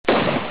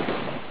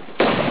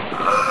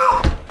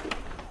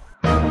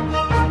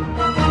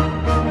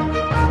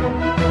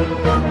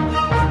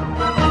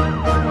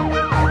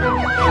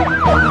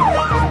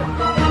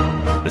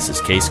This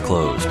is Case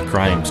Closed,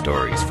 crime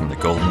stories from the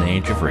golden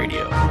age of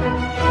radio.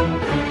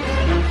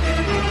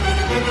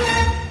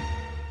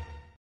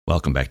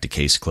 Welcome back to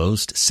Case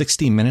Closed,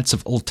 60 minutes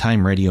of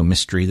old-time radio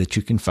mystery that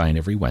you can find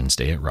every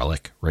Wednesday at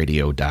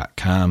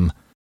relicradio.com.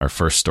 Our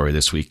first story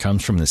this week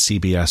comes from the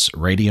CBS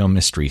Radio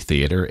Mystery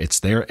Theater. It's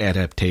their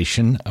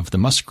adaptation of The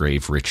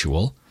Musgrave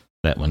Ritual.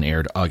 That one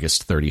aired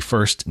August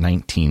 31st,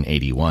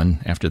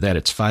 1981. After that,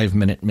 it's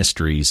 5-Minute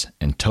Mysteries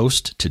and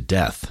Toast to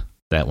Death.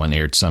 That one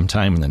aired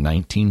sometime in the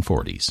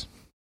 1940s.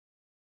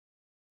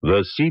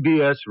 The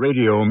CBS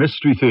Radio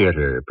Mystery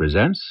Theater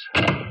presents...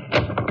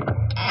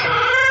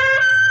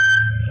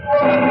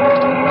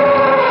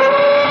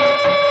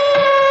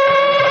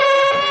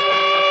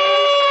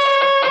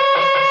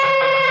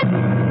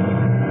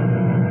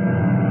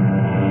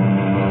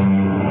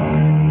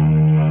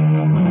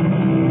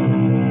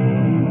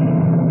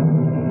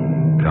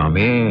 Come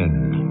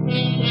in.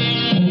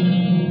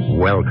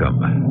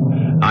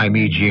 Welcome. I'm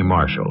E.G.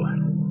 Marshall.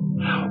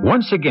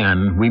 Once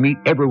again, we meet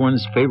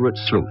everyone's favorite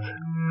sleuth,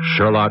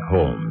 Sherlock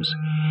Holmes.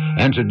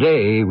 And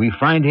today, we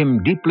find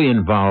him deeply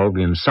involved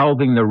in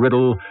solving the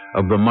riddle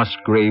of the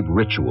Musgrave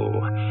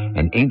Ritual,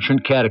 an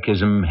ancient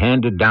catechism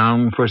handed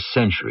down for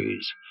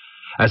centuries.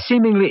 A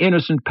seemingly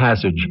innocent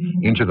passage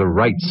into the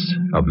rights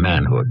of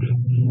manhood.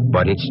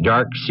 But its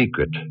dark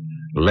secret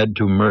led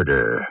to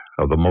murder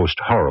of the most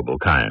horrible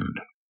kind.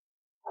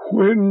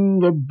 When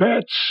the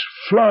bats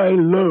fly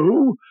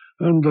low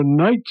and the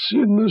night's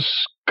in the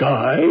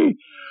sky...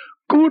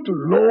 Good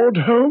Lord,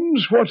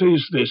 Holmes, what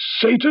is this,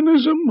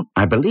 Satanism?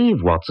 I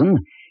believe, Watson,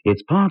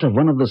 it's part of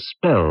one of the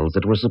spells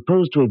that were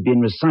supposed to have been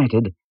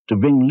recited to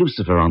bring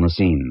Lucifer on the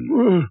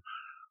scene.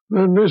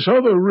 Then this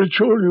other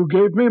ritual you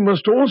gave me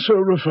must also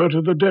refer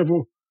to the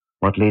devil.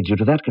 What leads you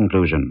to that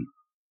conclusion?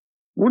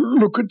 Well,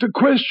 look at the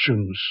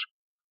questions.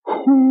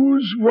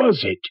 Whose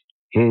was it?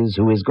 His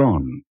who is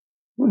gone.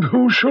 And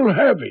who shall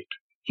have it?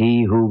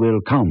 He who will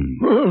come.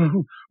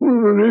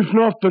 If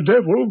not the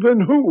devil,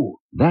 then who?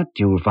 That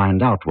you'll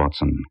find out,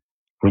 Watson,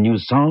 when you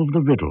solve the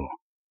riddle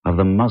of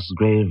the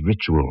Musgrave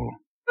Ritual.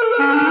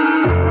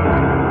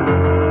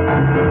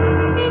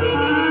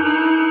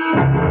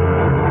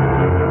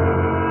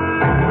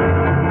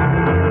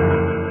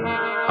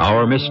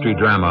 Our mystery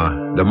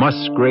drama, The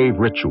Musgrave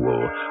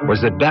Ritual,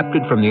 was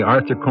adapted from the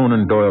Arthur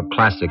Conan Doyle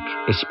classic,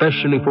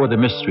 especially for the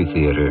Mystery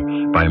Theater,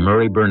 by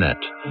Murray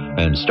Burnett,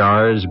 and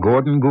stars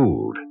Gordon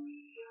Gould.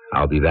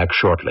 I'll be back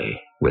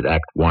shortly with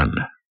Act One.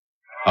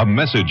 A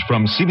message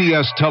from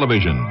CBS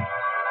Television.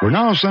 We're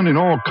now sending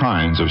all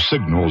kinds of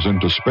signals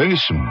into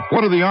space, and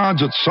what are the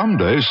odds that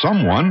someday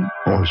someone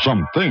or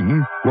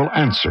something will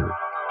answer?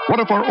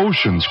 What if our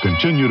oceans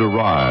continue to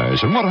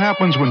rise? And what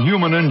happens when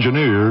human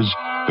engineers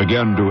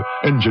begin to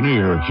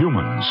engineer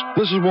humans?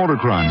 This is Walter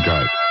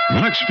Cronkite. In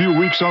the next few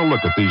weeks, I'll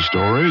look at these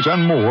stories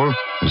and more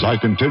as I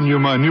continue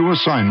my new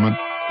assignment,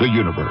 The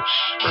Universe.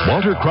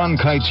 Walter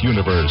Cronkite's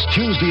Universe,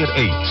 Tuesday at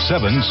 8,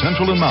 7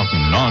 Central and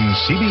Mountain on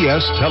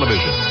CBS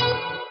Television.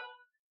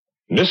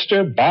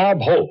 Mr. Bob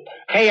Hope.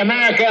 Hey,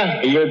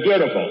 America, you're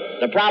beautiful.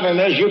 The problem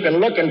is you can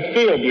look and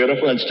feel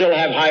beautiful and still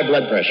have high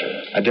blood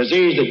pressure, a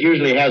disease that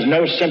usually has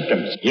no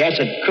symptoms. Yes,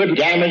 it could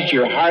damage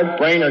your heart,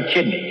 brain, or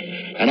kidney.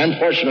 And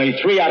unfortunately,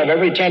 3 out of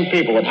every 10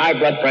 people with high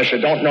blood pressure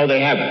don't know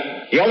they have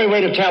it. The only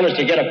way to tell is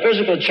to get a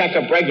physical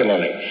checkup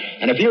regularly.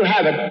 And if you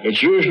have it,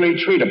 it's usually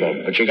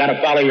treatable, but you got to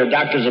follow your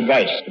doctor's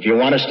advice if you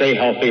want to stay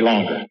healthy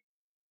longer.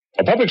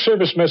 A public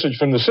service message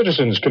from the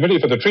Citizens Committee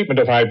for the Treatment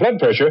of High Blood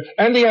Pressure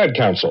and the Ad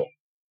Council.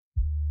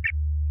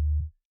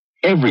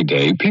 Every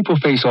day, people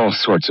face all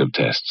sorts of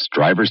tests.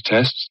 Driver's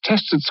tests,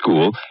 tests at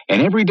school,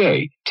 and every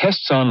day,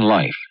 tests on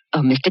life. Oh,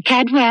 Mr.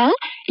 Cadwell,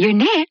 you're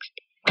next.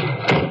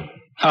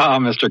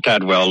 Mr.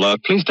 Cadwell,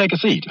 please take a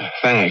seat.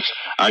 Thanks.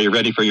 Are you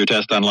ready for your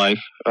test on life?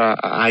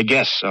 I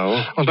guess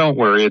so. Well, don't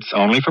worry. It's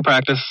only for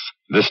practice.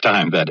 This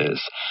time, that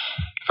is.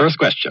 First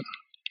question.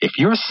 If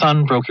your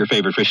son broke your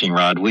favorite fishing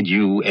rod, would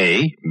you,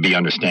 A, be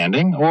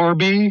understanding, or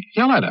B,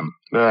 yell at him?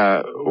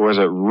 Was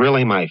it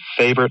really my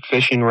favorite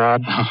fishing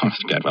rod? Oh,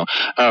 Mr. Cadwell.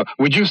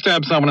 Would you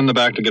stab someone in the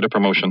back to get a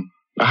promotion?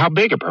 How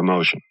big a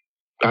promotion?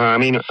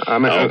 I'm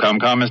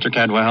come, Mr.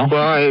 Cadwell.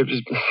 Well,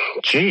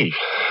 gee,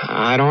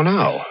 I don't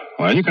know.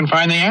 Well, you can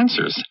find the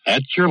answers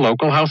at your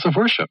local house of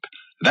worship.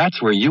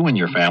 That's where you and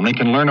your family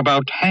can learn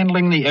about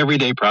handling the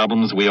everyday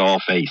problems we all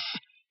face.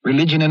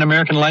 Religion in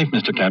American life,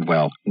 Mr.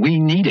 Cadwell. We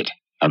need it.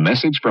 A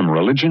message from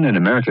Religion in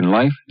American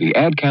Life, the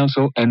Ad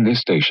Council, and this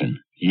station.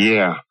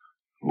 Yeah.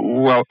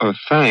 Well,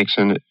 thanks,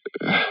 and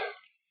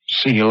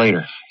see you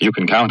later. You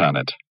can count on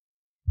it.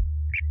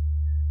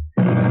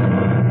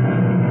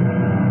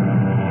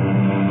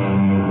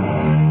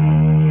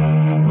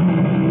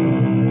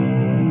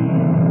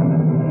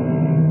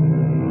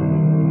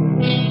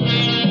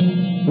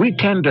 We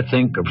tend to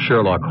think of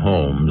Sherlock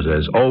Holmes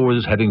as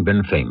always having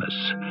been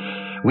famous.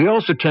 We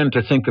also tend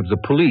to think of the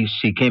police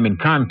he came in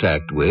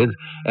contact with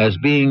as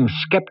being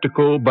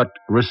skeptical but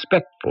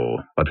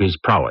respectful of his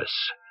prowess.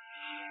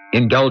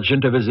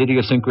 indulgent of his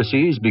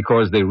idiosyncrasies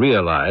because they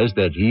realized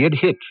that he had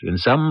hit in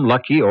some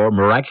lucky or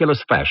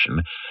miraculous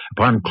fashion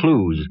upon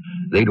clues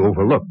they'd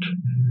overlooked.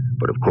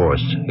 But of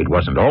course, it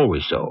wasn't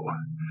always so.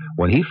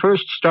 When he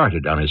first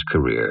started on his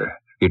career,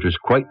 it was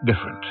quite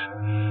different.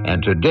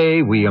 And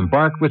today we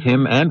embark with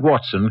him and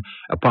Watson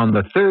upon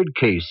the third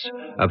case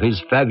of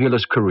his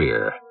fabulous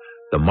career,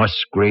 the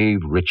Musgrave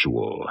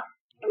Ritual.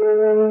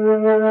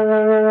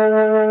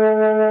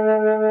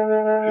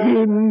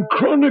 In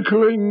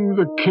chronicling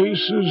the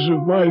cases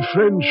of my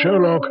friend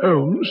Sherlock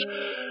Holmes,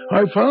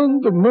 I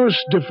found the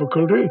most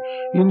difficulty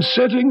in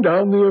setting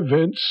down the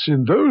events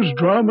in those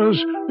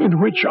dramas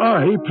in which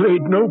I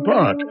played no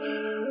part.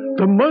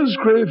 The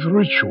Musgrave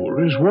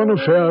Ritual is one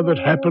affair that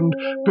happened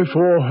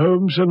before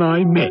Holmes and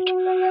I met.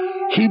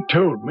 He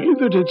told me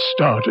that it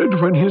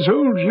started when his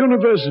old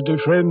university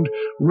friend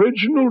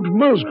Reginald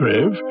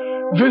Musgrave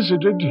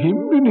visited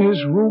him in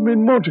his room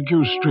in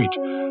Montague Street,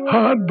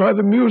 hard by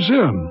the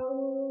museum.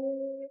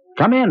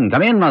 Come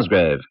in,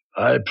 Musgrave.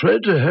 I pray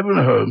to heaven,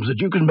 Holmes,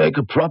 that you can make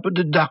a proper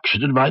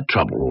deduction in my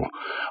trouble,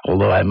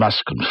 although I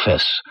must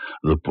confess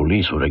the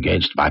police were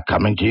against my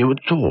coming to you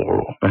at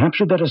all. Perhaps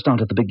you'd better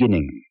start at the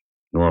beginning.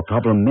 Your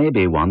problem may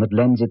be one that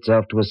lends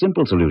itself to a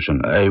simple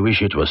solution. I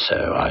wish it was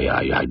so.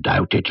 I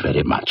doubt it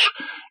very much.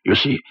 You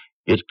see,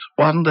 it's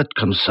one that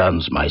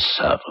concerns my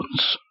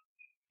servants.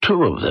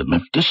 2 of them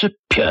have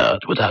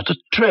disappeared without a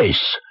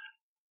trace,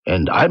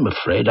 and I'm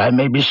afraid I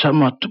may be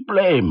somewhat to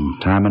blame.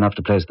 Time enough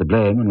to place the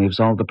blame when we've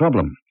solved the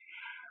problem.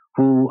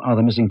 Who are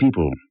the missing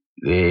people?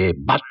 The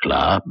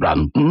butler,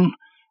 Brunton,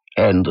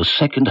 and the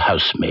second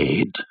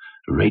housemaid,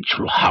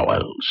 Rachel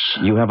Howells.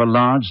 You have a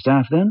large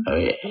staff, then? Oh,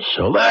 yes.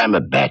 Although I'm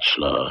a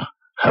bachelor,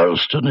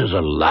 Hurlstone is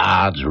a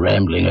large,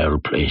 rambling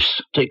old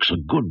place. Takes a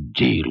good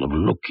deal of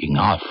looking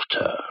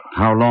after.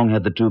 How long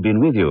had the 2 been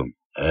with you?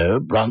 Oh,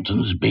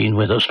 Brunton's been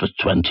with us for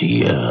 20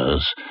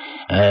 years.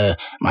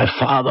 My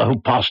father,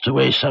 who passed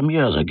away some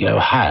years ago,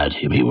 hired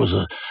him. He was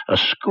a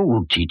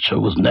school teacher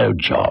with no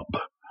job.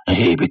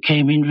 He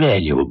became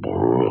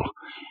invaluable.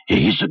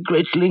 He's a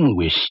great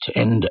linguist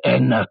and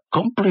an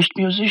accomplished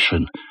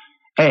musician,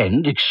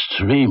 and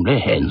extremely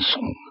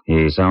handsome.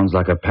 He sounds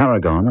like a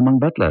paragon among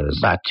butlers.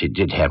 But he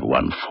did have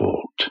one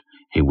fault.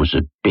 He was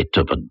a bit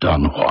of a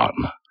Don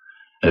Juan.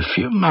 A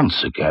few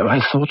months ago, I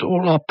thought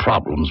all our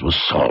problems were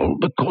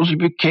solved because he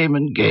became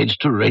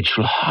engaged to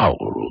Rachel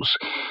Howells.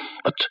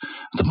 But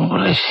the more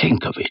I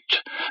think of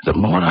it, the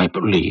more I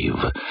believe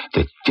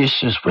that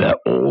this is where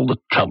all the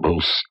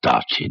trouble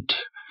started.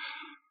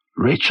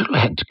 Rachel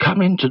had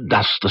come in to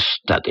dust the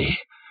study.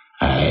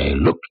 I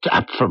looked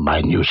up from my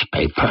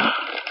newspaper.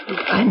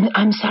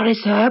 I'm sorry,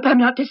 sir, but I'm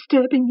not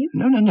disturbing you.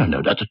 No,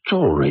 not at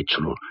all,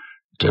 Rachel.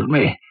 Tell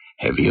me,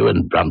 have you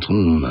and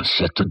Brunton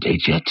set a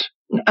date yet?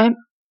 I'm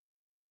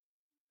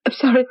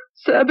sorry,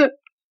 sir, but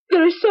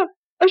there is so...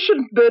 I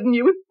shouldn't burden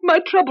you with my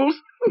troubles.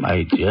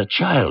 My dear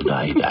child,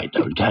 I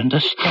don't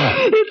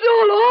understand. It's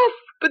all off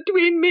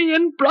between me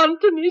and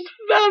Brunton. He's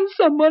found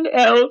someone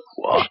else.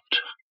 What?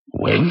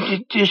 When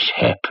did this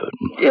happen?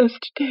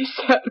 Yesterday,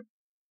 sir.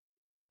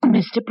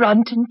 Mr.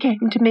 Brunton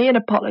came to me and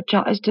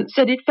apologized and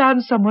said he'd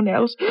found someone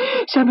else.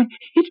 Someone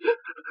he'd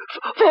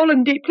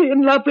fallen deeply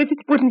in love with. It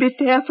wouldn't be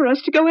fair for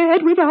us to go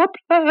ahead with our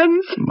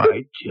plans.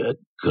 My dear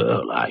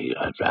girl, I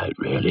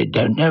really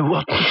don't know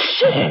what to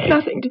say.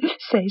 Nothing to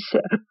say,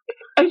 sir.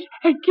 I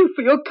thank you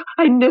for your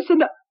kindness,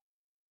 and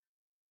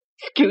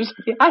excuse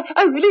me,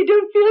 I really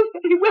don't feel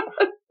very well.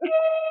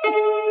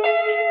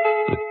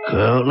 The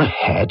girl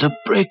had a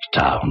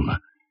breakdown.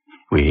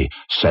 We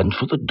sent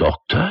for the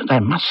doctor, and I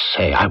must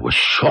say I was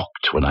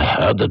shocked when I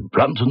heard that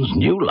Brunton's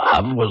new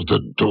love was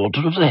the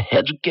daughter of the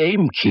head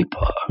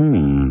gamekeeper.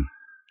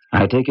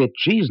 I take it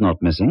she's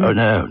not missing. Oh,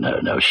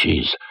 no.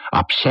 She's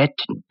upset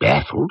and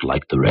baffled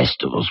like the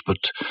rest of us, but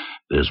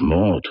there's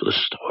more to the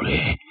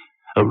story.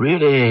 A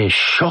really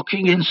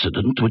shocking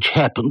incident which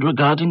happened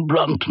regarding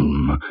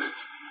Brunton.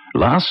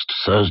 Last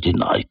Thursday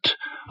night,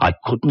 I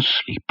couldn't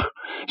sleep,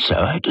 so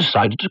I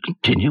decided to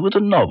continue with a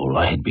novel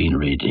I had been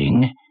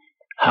reading.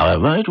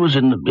 However, it was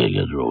in the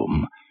billiard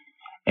room.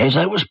 As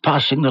I was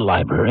passing the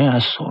library, I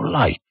saw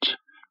light.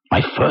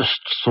 My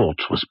first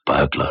thought was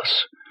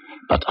burglars.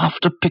 But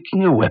after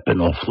picking a weapon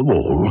off the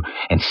wall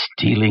and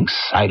stealing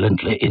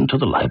silently into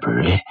the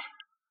library,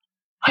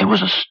 I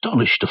was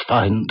astonished to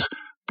find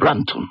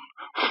Brunton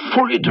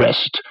fully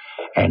dressed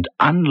and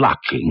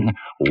unlocking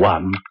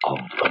one of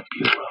the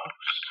bureaus.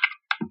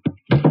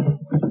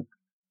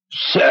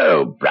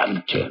 So,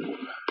 Brunton,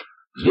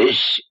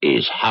 this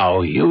is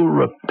how you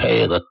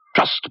repay the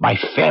trust my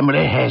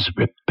family has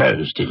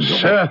reposed in you.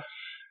 Sir,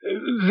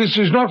 this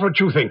is not what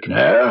you think.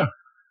 No?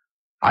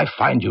 I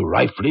find you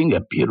rifling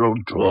a bureau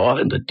drawer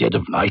in the dead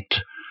of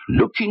night,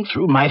 looking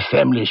through my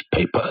family's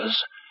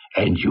papers,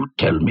 and you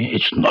tell me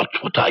it's not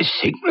what I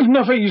think.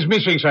 Nothing is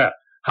missing, sir.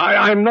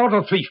 I'm not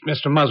a thief,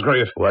 Mr.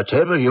 Musgrave.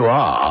 Whatever you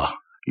are,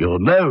 you're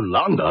no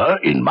longer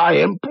in my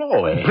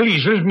employ.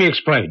 Please, let me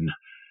explain.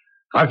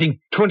 I think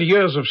 20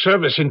 years of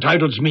service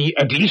entitles me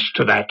at least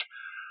to that.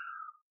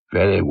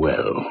 Very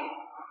well.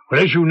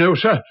 Well, as you know,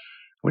 sir,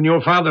 When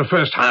your father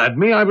first hired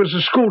me, I was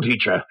a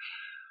schoolteacher.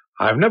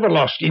 I've never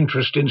lost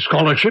interest in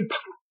scholarship.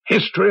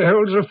 History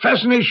holds a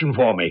fascination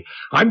for me.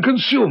 I'm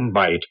consumed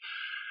by it.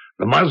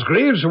 The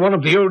Musgraves are one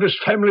of the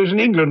oldest families in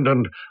England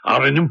and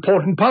are an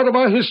important part of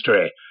our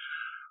history.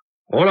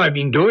 All I've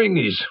been doing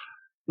is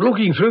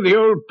looking through the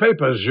old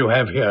papers you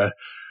have here.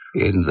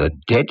 In the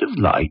dead of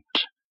night,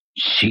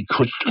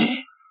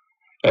 secretly,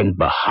 and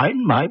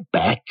behind my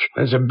back?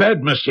 There's a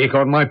bad mistake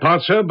on my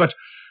part, sir, but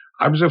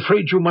I was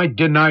afraid you might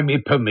deny me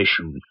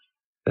permission.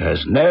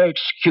 There's no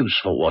excuse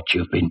for what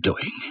you've been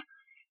doing.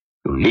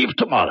 You leave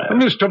tomorrow.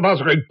 Mr.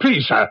 Musgrave,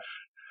 please, sir.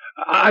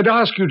 I'd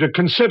ask you to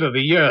consider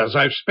the years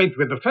I've spent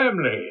with the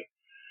family.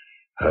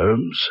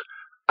 Holmes,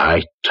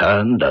 I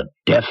turned a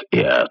deaf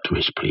ear to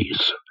his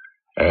pleas,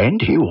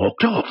 and he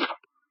walked off.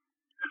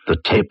 The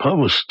taper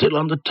was still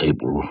on the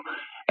table,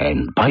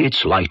 and by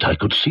its light I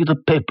could see the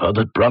paper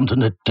that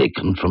Brunton had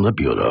taken from the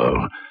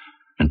bureau.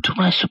 And to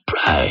my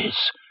surprise,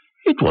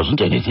 it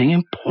wasn't anything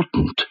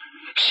important.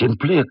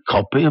 Simply a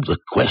copy of the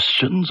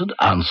questions and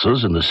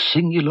answers in the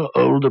singular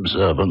old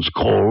observance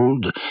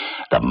called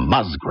the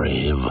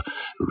Musgrave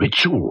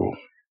Ritual.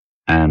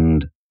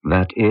 And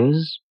that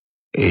is?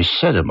 A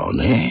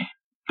ceremony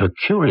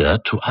peculiar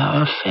to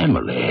our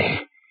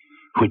family,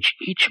 which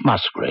each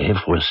Musgrave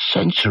for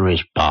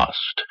centuries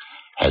past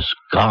has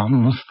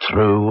gone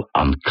through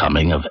on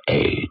coming of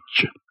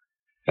age.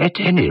 At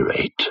any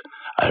rate,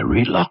 I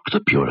relocked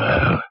the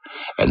bureau,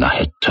 and I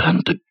had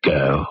turned to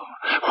go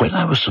when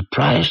I was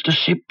surprised to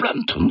see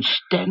Brunton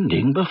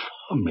standing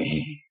before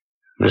me.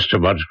 Mr.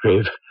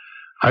 Musgrave,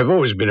 I've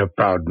always been a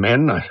proud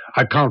man.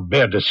 I can't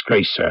bear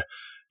disgrace, sir.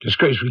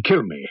 Disgrace will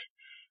kill me.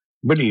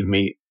 Believe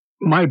me,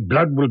 my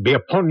blood will be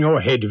upon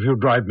your head if you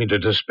drive me to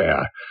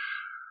despair.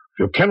 If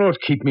you cannot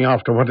keep me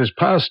after what has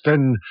passed,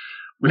 then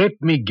let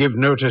me give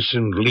notice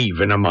and leave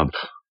in a month.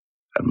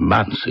 A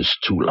month is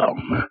too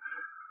long.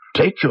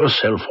 Take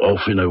yourself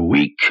off in a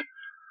week,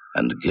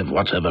 and give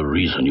whatever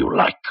reason you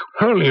like.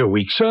 Only a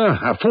week, sir.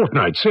 A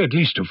fortnight, sir. At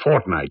least a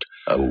fortnight.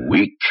 A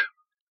week?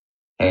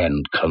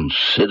 And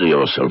consider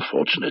yourself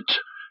fortunate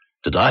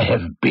that I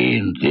have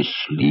been this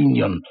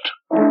lenient.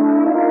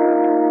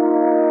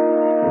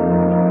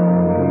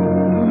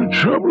 The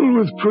trouble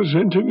with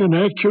presenting an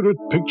accurate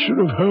picture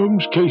of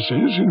Holmes'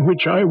 cases in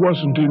which I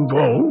wasn't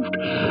involved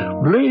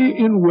lay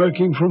in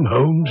working from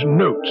Holmes'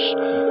 notes,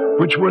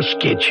 which were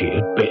sketchy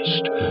at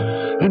best,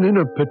 and in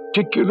a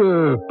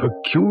particular,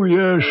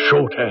 peculiar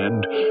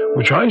shorthand,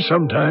 which I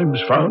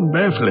sometimes found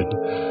baffling.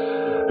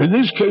 In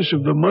this case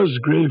of the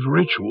Musgrave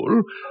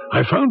Ritual,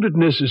 I found it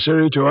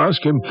necessary to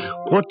ask him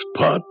what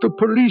part the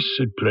police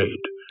had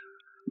played.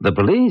 The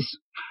police?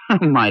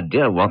 My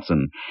dear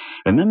Watson,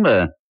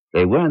 remember,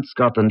 they weren't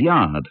Scotland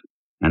Yard,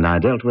 and I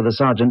dealt with a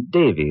Sergeant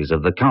Davies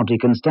of the County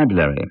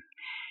Constabulary.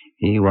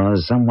 He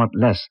was somewhat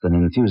less than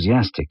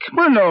enthusiastic.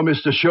 Well, now,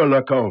 Mr.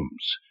 Sherlock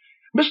Holmes,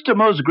 Mr.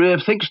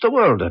 Musgrave thinks the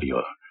world of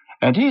you,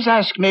 and he's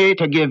asked me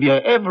to give you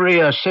every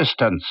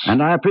assistance.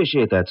 And I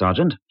appreciate that,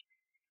 Sergeant.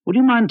 Would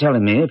you mind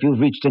telling me if you've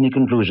reached any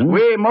conclusions?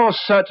 We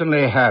most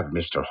certainly have,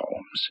 Mr.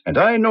 Holmes, and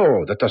I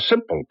know that a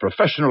simple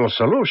professional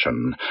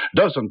solution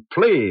doesn't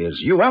please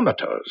you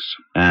amateurs.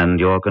 And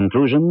your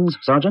conclusions,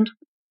 Sergeant?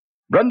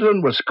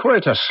 Brunton was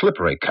quite a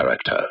slippery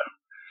character,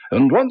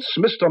 and once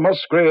Mr.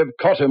 Musgrave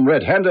caught him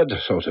red-handed,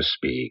 so to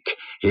speak,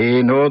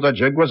 he knew the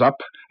jig was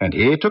up, and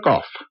he took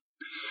off.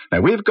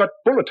 Now, we've got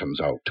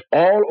bulletins out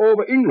all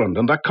over England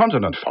and the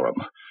continent for him.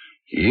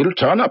 He'll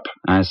turn up.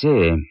 I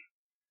see.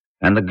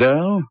 And the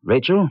girl,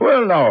 Rachel?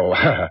 Well, no,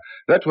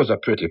 that was a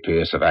pretty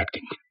piece of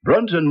acting.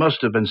 Brunton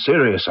must have been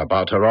serious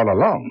about her all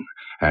along,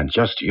 and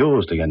just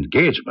used the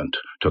engagement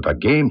to the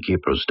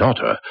gamekeeper's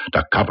daughter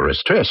to cover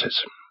his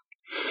traces.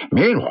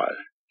 Meanwhile,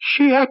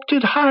 she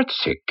acted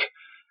heartsick,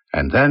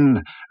 and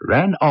then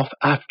ran off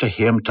after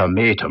him to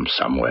meet him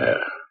somewhere.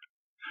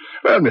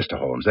 Well, Mr.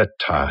 Holmes, that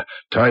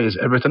ties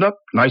everything up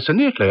nice and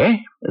neatly, eh?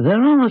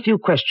 There are a few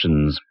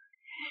questions.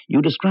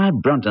 You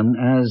describe Brunton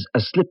as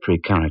a slippery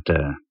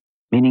character,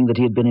 meaning that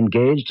he had been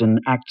engaged in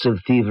acts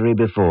of thievery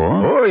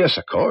before? Oh, yes,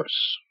 of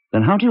course.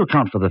 Then how do you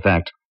account for the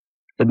fact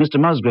that Mr.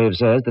 Musgrave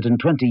says that in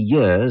 20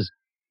 years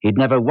he'd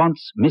never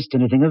once missed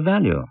anything of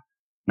value?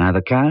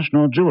 Neither cash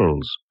nor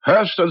jewels.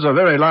 Hurlstone's a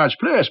very large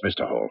place,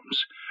 Mr.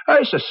 Holmes.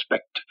 I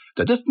suspect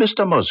that if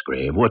Mr.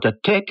 Musgrave were to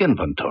take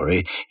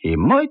inventory, he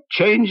might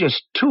change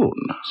his tune.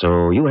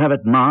 So you have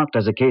it marked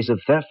as a case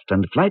of theft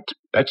and flight?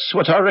 That's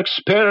what our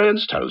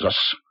experience tells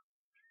us.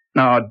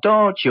 Now,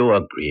 don't you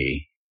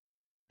agree?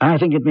 I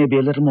think it may be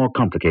a little more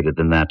complicated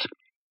than that.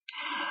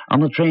 On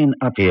the train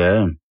up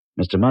here,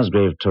 Mr.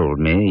 Musgrave told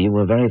me you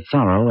were very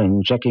thorough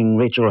in checking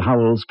Rachel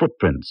Howell's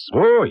footprints.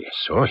 Oh,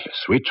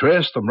 yes. We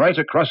traced them right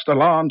across the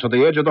lawn to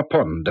the edge of the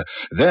pond,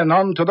 then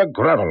on to the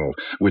gravel,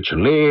 which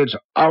leads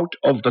out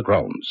of the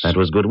grounds. That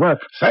was good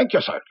work. Thank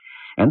you, sir.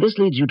 And this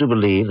leads you to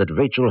believe that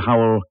Rachel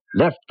Howell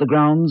left the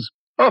grounds?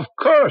 Of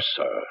course,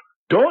 sir.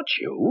 Don't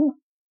you?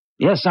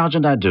 Yes,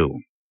 Sergeant, I do.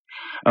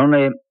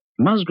 Only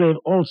Musgrave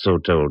also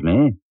told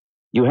me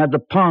you had the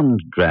pond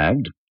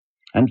dragged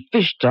and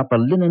fished up a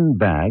linen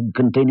bag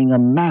containing a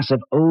mass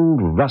of old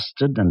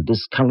rusted and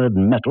discolored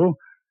metal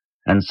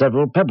and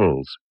several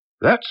pebbles.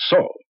 That's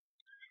so.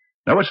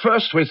 Now, at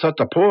first we thought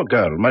the poor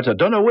girl might have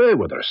done away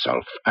with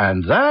herself,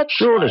 and that...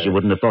 Surely she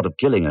wouldn't have thought of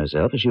killing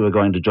herself if she were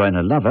going to join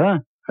her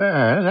lover.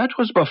 That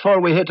was before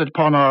we hit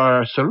upon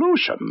our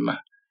solution.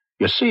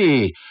 You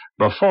see,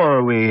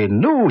 before we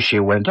knew she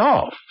went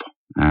off.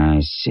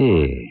 I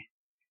see.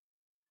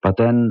 But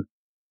then,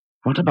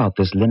 what about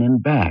this linen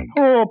bag?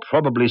 Oh,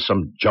 probably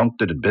some junk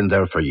that had been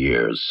there for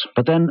years.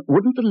 But then,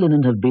 wouldn't the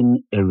linen have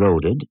been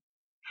eroded?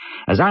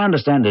 As I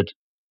understand it,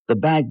 the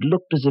bag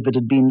looked as if it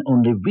had been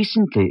only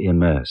recently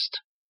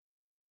immersed.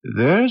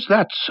 There's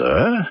that,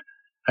 sir.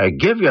 I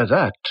give you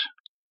that.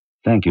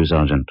 Thank you,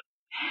 Sergeant.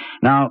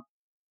 Now,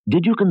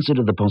 did you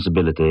consider the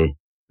possibility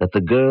that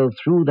the girl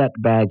threw that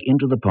bag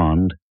into the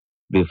pond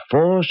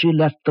before she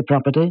left the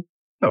property?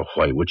 Now,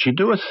 why would she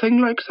do a thing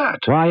like that?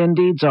 Why,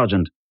 indeed,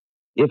 Sergeant.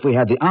 If we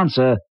had the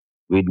answer,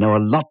 we'd know a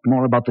lot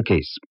more about the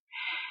case.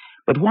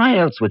 But why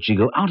else would she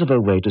go out of her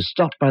way to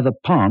stop by the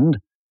pond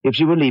if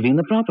she were leaving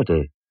the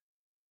property?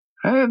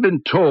 I've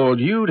been told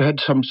you'd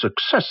had some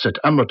success at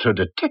amateur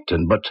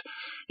detecting, but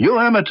you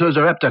amateurs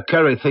are apt to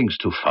carry things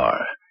too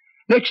far.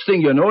 Next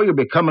thing you know, you'll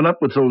be coming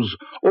up with those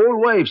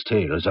old wives'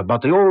 tales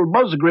about the old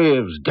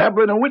Musgraves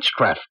dabbling in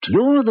witchcraft.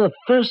 You're the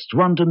first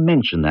one to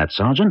mention that,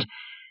 Sergeant.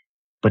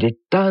 But it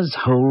does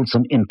hold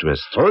some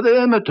interest. For the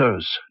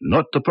amateurs,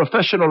 not the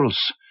professionals.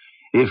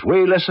 If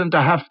we listened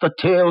to half the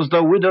tales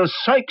the widow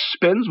Sykes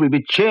spins, we'd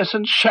be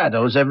chasing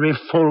shadows every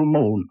full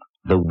moon.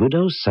 The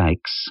widow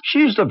Sykes?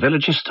 She's the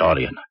village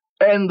historian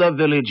and the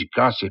village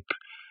gossip.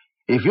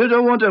 If you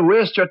don't want to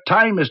waste your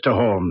time, Mr.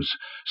 Holmes,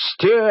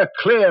 steer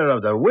clear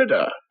of the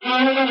widow.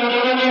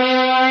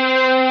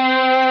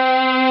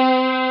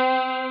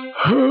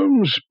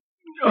 Holmes,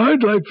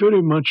 I'd like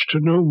very much to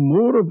know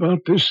more about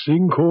this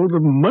thing called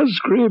the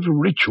Musgrave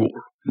Ritual.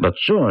 But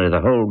surely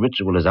the whole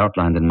ritual is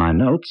outlined in my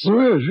notes.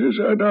 Oh, yes,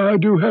 I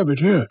do have it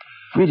here.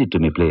 Read it to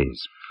me,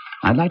 please.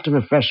 I'd like to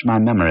refresh my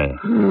memory.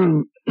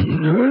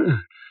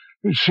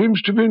 It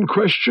seems to be in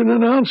question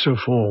and answer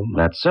form.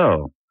 That's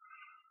so.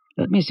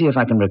 Let me see if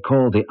I can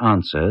recall the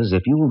answers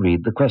if you will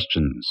read the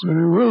questions.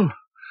 Very well.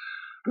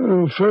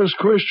 First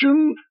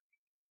question,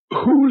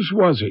 whose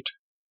was it?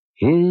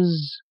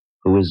 His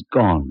who is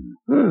gone.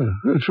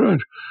 That's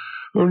right.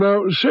 Well,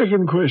 now,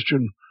 second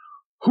question,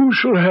 who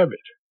shall have it?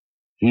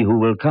 He who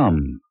will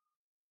come.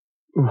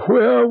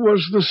 Where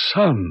was the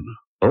sun?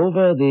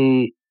 Over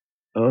the...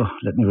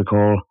 let me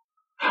recall.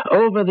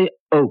 Over the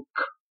oak.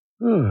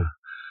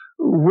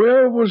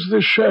 Where was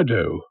the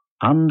shadow?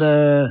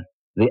 Under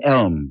the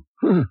elm.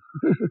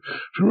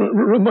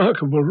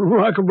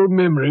 Remarkable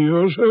memory,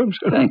 yours, Holmes.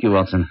 Thank you,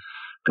 Watson.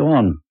 Go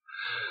on.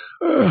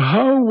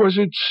 How was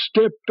it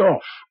stepped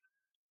off?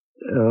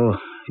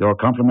 Your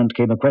compliment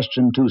came a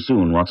question too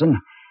soon, Watson.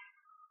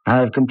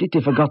 I've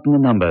completely forgotten the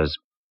numbers.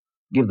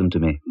 Give them to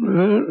me.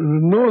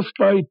 North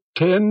by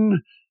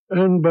 10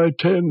 and by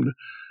 10.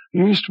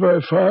 East by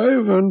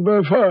 5 and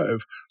by 5.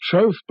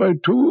 South by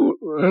 2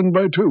 and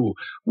by 2.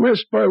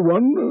 West by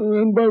 1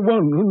 and by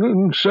 1,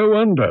 and so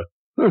under.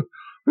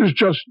 It's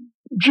just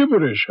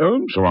gibberish,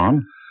 Holmes. Go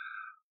on.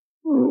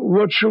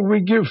 What shall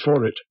we give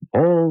for it?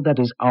 All that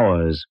is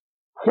ours.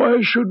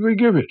 Why should we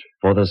give it?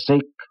 For the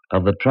sake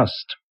of the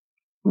trust.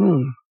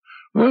 Well,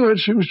 that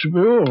seems to be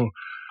all.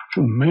 It's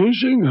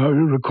amazing how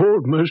you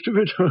recalled most of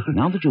it.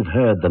 Now that you've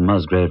heard the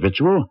Musgrave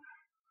Ritual,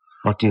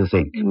 what do you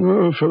think?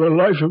 For the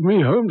life of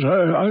me, Holmes,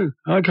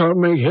 I can't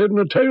make head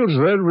nor tails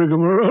of that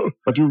rigmarole.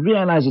 But you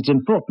realize its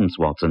importance,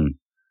 Watson.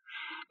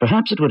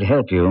 Perhaps it would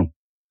help you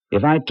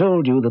if I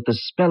told you that the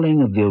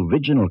spelling of the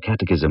original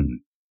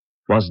catechism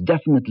was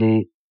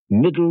definitely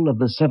middle of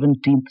the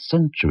 17th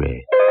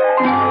century.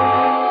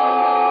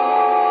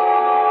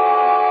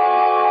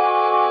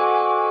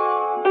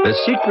 The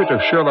secret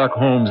of Sherlock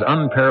Holmes'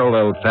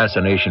 unparalleled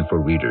fascination for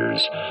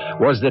readers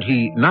was that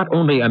he not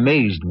only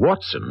amazed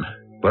Watson,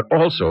 but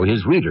also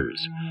his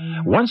readers.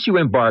 Once you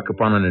embark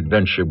upon an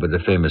adventure with the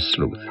famous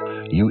sleuth,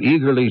 you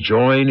eagerly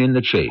join in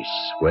the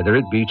chase, whether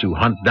it be to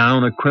hunt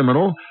down a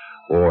criminal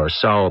or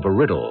solve a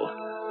riddle,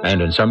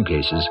 and in some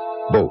cases,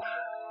 both.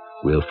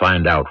 We'll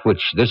find out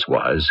which this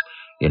was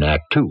in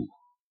Act 2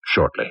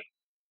 shortly.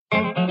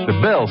 The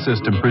Bell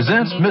System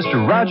presents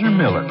Mr. Roger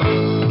Miller.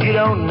 You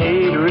don't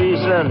need a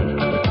reason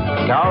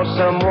to call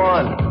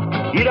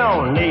someone. You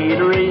don't need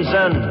a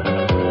reason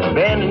to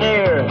bend an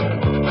ear.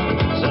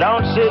 So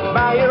don't sit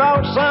by your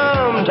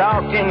lonesome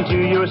talking to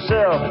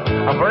yourself.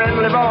 A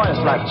friendly voice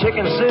like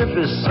chicken soup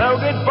is so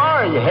good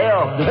for your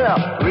health.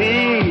 Yeah.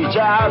 Reach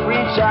out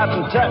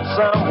and touch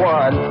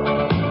someone.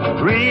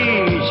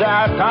 Reach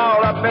out,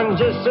 call up and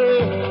just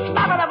say,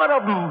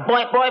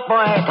 boy, boy,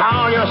 boy.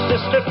 Call your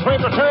sister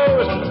Twinkle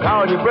Toes.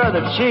 Call your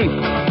brother Chief.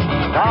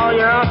 Call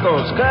your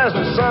uncles,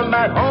 cousins, son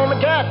back home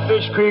at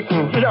Catfish Creek.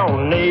 And you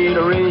don't need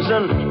a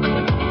reason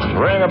to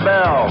ring a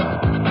bell.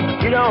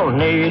 You don't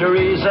need a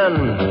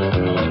reason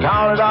to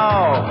call it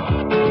all.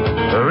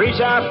 Reach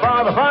out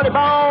for the funny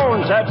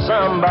bone, touch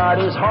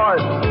somebody's heart.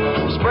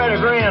 Spread a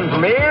grin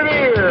from ear to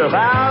ear,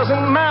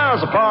 1,000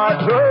 miles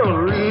apart. Oh,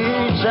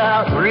 reach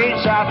out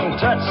and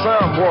touch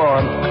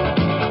someone.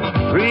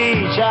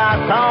 Reach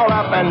out, call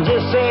up and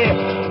just say,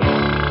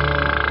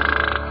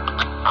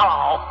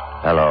 hello.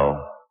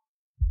 Hello.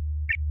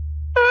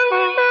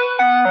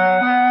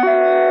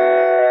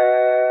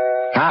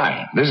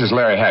 Hi, this is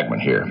Larry Hagman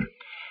here.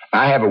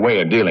 I have a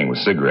way of dealing with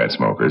cigarette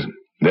smokers.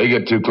 They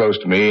get too close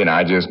to me and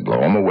I just blow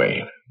them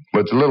away.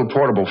 With the little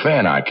portable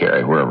fan I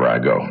carry wherever I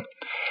go.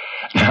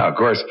 Now, of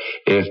course,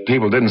 if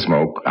people didn't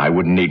smoke, I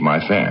wouldn't need my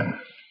fan.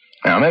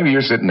 Now, maybe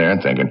you're sitting there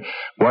and thinking,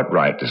 what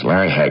right does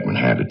Larry Hagman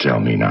have to tell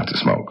me not to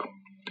smoke?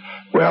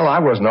 Well, I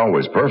wasn't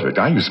always perfect.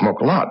 I used to smoke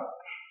a lot.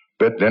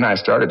 But then I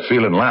started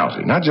feeling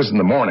lousy, not just in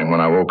the morning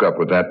when I woke up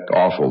with that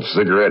awful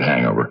cigarette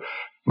hangover,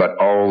 but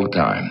all the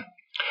time.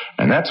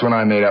 And that's when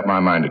I made up my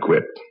mind to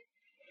quit.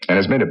 And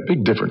it's made a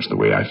big difference the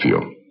way I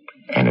feel.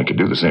 And it could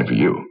do the same for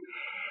you.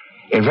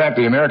 In fact,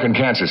 the American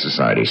Cancer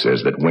Society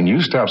says that when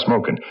you stop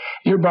smoking,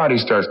 your body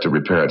starts to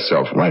repair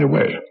itself right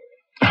away.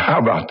 How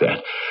about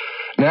that?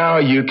 Now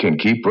you can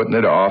keep putting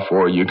it off,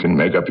 or you can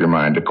make up your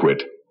mind to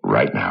quit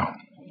right now.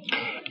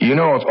 You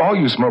know, if all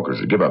you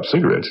smokers would give up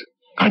cigarettes,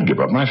 I'd give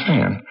up my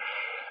fan.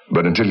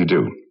 But until you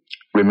do,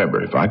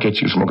 remember, if I get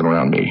you smoking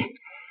around me,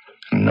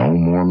 no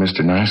more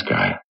Mr. Nice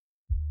Guy.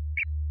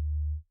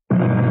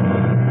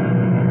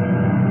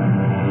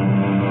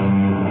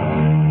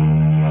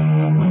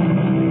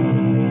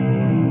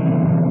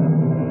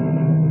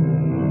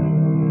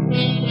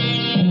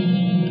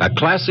 A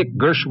classic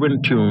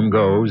Gershwin tune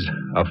goes,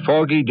 "A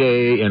foggy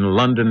day in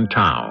London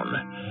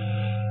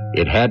town.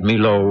 It had me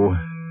low,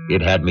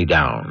 it had me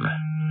down."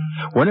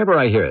 Whenever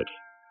I hear it,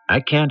 I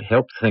can't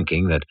help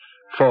thinking that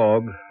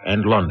fog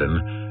and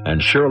London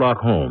and Sherlock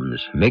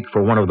Holmes make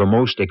for one of the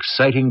most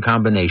exciting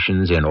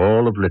combinations in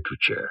all of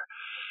literature.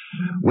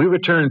 We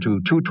return to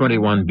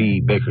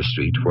 221B Baker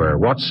Street, where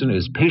Watson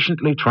is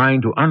patiently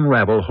trying to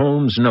unravel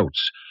Holmes'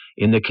 notes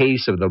in the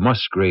case of the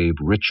Musgrave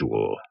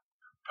ritual.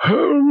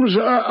 Holmes,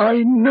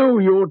 I know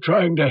you're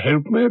trying to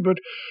help me, but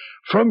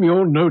from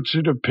your notes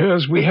it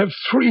appears we have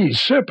 3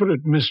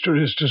 separate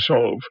mysteries to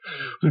solve.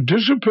 The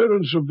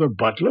disappearance of the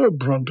butler,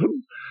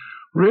 Brunton,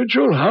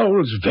 Rachel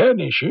Howell's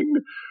vanishing,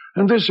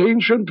 and this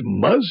ancient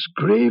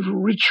Musgrave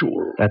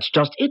ritual. That's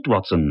just it,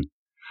 Watson.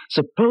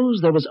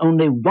 Suppose there was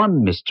only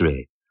one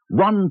mystery,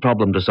 one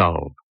problem to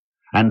solve,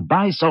 and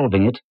by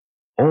solving it,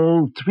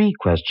 all 3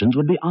 questions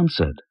would be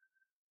answered.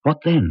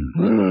 What then?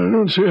 I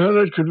don't see how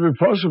that could be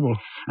possible.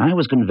 I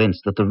was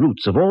convinced that the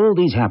roots of all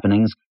these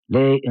happenings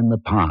lay in the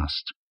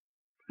past.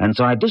 And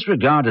so I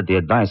disregarded the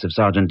advice of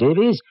Sergeant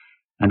Davies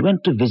and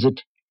went to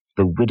visit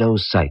the widow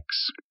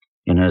Sykes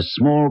in her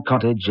small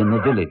cottage in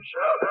the village.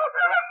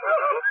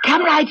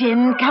 Come right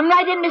in,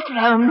 Mr.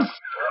 Holmes.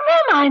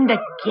 Don't mind the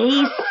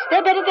geese.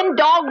 They're better than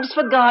dogs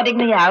for guarding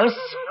the house.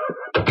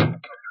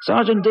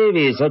 Sergeant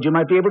Davies said you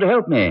might be able to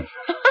help me.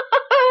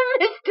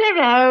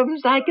 Mr.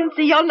 Holmes, I can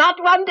see you're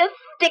not one to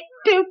stick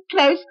too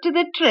close to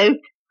the truth.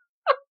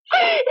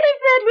 If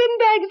that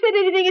windbag said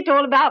anything at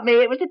all about me,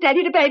 it was to tell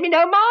you to pay me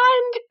no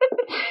mind.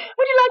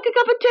 Would you like a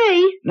cup of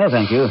tea? No,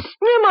 thank you.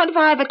 You mind if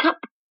I have a cup?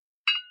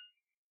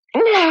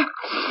 No.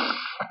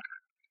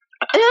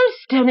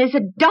 Earlston is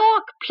a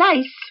dark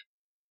place.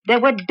 There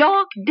were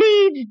dark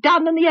deeds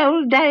done in the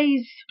old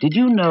days. Did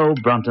you know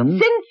Brunton?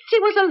 Since he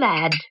was a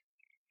lad.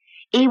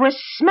 He was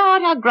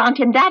smart, I'll grant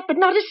him that, but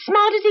not as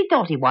smart as he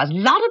thought he was. A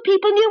lot of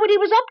people knew what he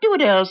was up to at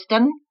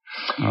Earlston.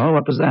 Oh,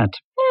 what was that?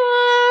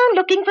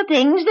 Looking for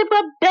things that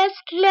were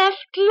best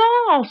left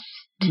lost.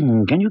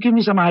 Can you give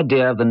me some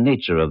idea of the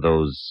nature of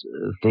those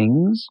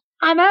things?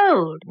 I'm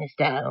old,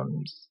 Mr.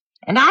 Holmes,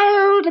 and I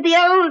hold to the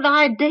old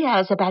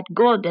ideas about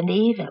good and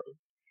evil.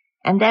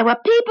 And there were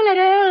people at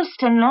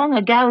Earlston long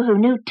ago who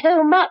knew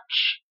too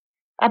much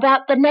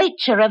about the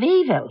nature of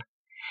evil.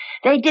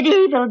 They did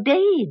evil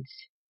deeds.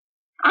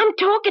 I'm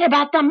talking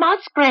about the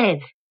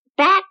Musgrave.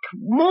 Back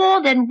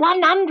more than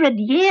 100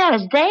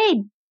 years,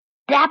 they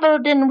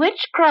dabbled in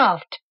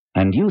witchcraft.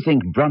 And you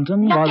think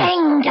Brunton was...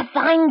 Looking to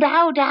find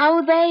out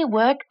how they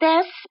worked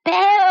their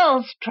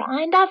spells,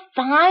 trying to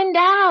find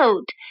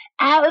out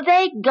how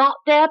they got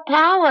their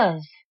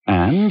powers.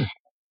 And?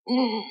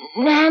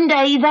 And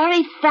either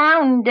he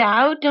found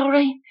out or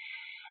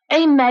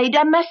he made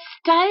a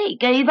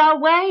mistake. Either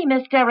way,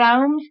 Mr.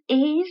 Holmes,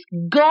 he's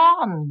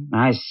gone.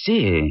 I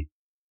see.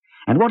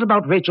 And what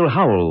about Rachel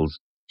Howells?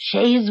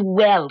 She's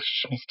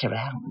Welsh, Mr.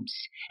 Holmes,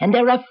 and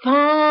they're a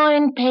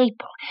fine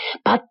people,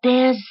 but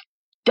there's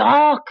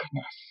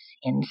darkness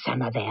in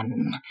some of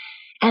them,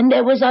 and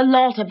there was a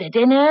lot of it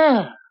in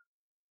her.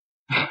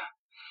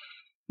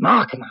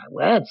 Mark my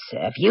words,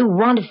 sir, if you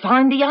want to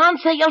find the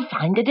answer, you'll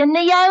find it in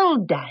the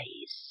old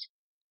days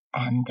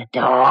and the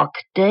dark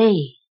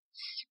days.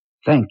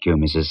 Thank you,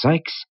 Mrs.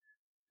 Sykes.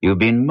 You've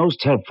been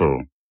most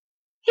helpful.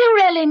 You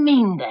really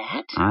mean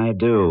that? I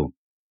do.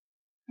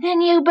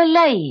 Then you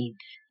believe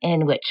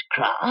in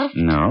witchcraft?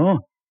 No,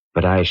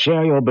 but I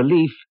share your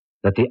belief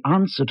that the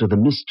answer to the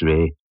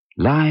mystery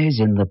lies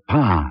in the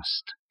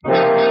past.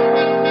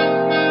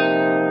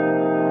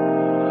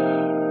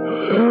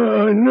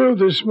 I know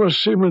this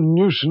must seem a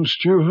nuisance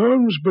to you,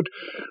 Holmes, but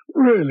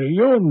really,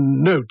 your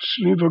notes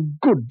leave a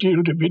good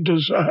deal to be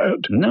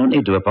desired. No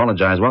need to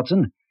apologize,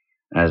 Watson.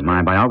 As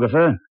my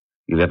biographer,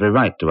 you've every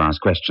right to ask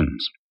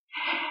questions.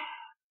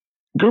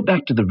 Go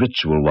back to the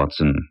ritual,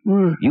 Watson.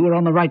 You were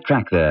on the right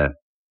track there.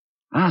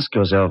 Ask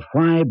yourself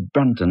why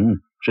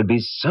Brunton should be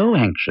so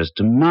anxious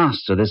to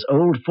master this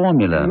old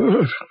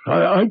formula.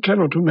 I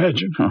cannot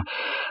imagine. Oh,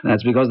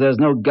 that's because there's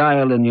no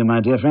guile in you, my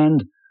dear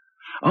friend.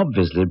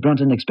 Obviously,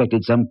 Brunton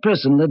expected some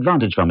personal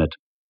advantage from it.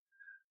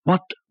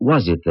 What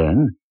was it,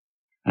 then?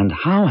 And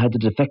how had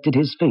it affected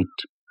his fate?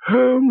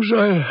 Holmes,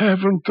 I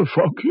haven't the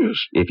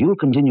foggiest. If you'll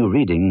continue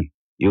reading,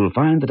 you'll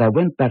find that I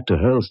went back to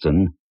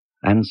Hurlstone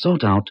and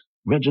sought out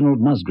Reginald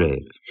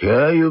Musgrave.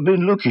 Here you've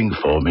been looking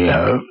for me,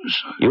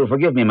 Holmes. You'll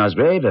forgive me,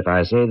 Musgrave, if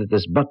I say that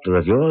this butler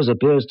of yours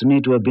appears to me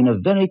to have been a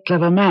very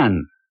clever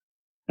man,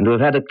 and to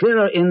have had a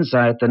clearer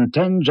insight than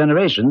 10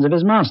 generations of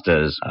his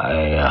masters.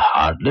 I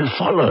hardly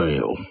follow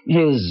you.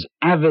 His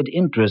avid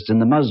interest in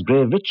the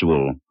Musgrave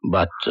ritual.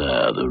 But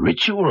the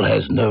ritual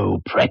has no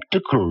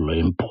practical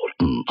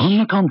importance. On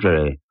the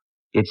contrary,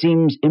 it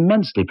seems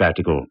immensely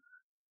practical,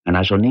 and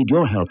I shall need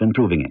your help in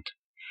proving it.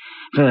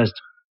 First,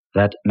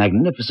 that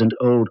magnificent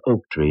old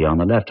oak tree on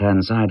the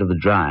left-hand side of the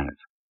drive.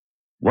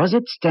 Was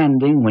it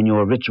standing when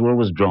your ritual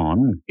was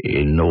drawn?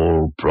 In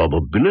all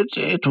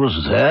probability, it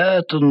was there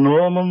at the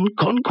Norman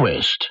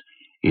Conquest.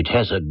 It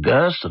has a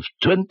girth of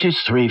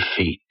 23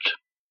 feet.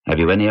 Have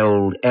you any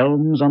old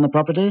elms on the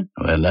property?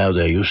 Well, now,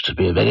 there used to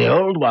be a very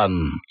old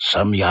one,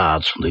 some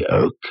yards from the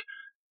oak,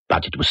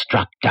 but it was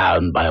struck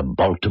down by a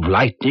bolt of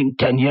lightning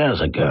 10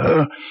 years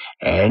ago,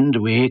 and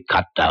we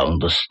cut down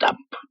the stump.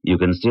 You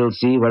can still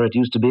see where it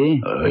used to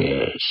be? Oh,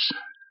 yes.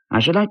 I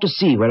should like to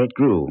see where it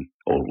grew.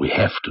 All we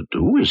have to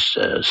do is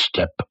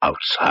step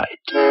outside.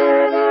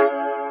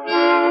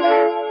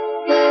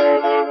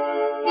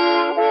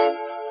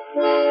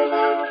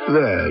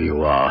 There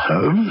you are,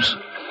 Holmes.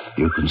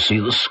 You can see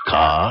the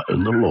scar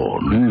in the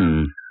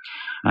lawn.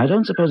 I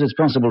don't suppose it's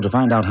possible to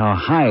find out how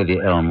high the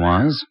elm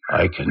was.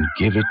 I can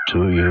give it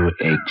to you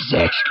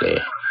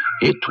exactly.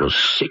 It was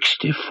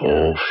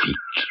 64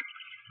 feet.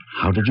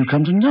 How did you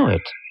come to know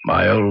it?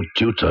 My old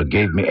tutor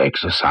gave me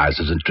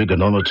exercises in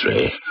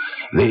trigonometry.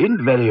 They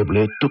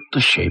invariably took the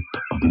shape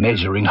of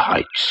measuring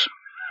heights.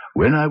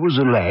 When I was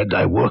a lad,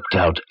 I worked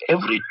out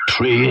every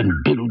tree and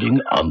building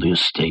on the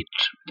estate.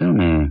 Tell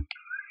me,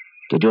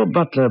 did your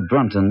butler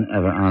Brunton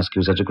ever ask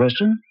you such a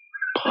question?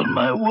 Upon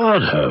my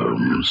word,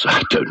 Holmes,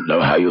 I don't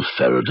know how you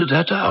ferreted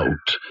that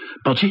out.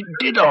 But he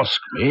did ask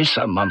me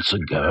some months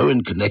ago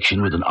in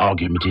connection with an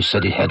argument he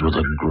said he had with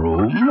a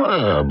groom.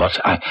 But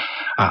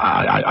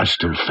I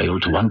still fail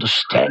to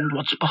understand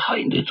what's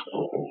behind it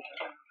all.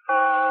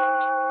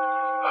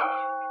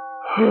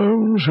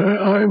 Holmes,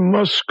 I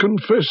must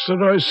confess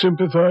that I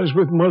sympathize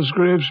with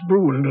Musgrave's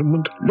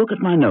bewilderment. Look at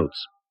my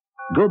notes.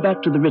 Go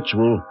back to the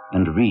ritual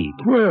and read.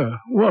 Where?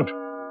 What?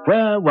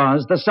 Where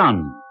was the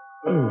sun?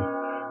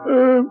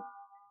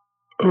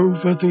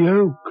 Over the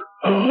oak.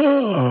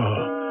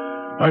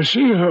 Ah, I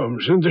see,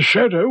 Holmes, and the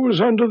shadow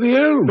was under the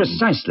elm.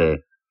 Precisely.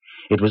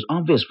 It was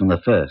obvious from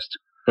the first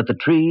that the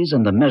trees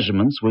and the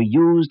measurements were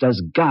used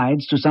as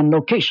guides to some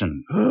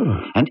location.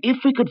 And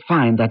if we could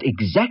find that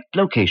exact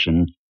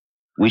location,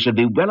 we should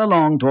be well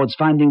along towards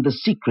finding the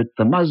secret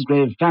the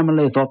Musgrave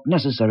family thought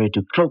necessary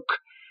to cloak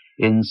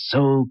in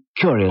so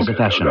curious a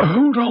fashion.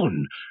 Hold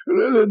on.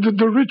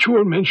 The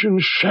ritual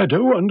mentions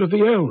shadow under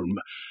the elm.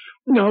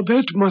 Now,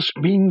 that must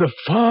mean the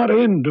far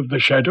end of the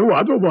shadow.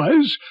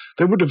 Otherwise,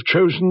 they would have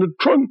chosen the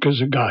trunk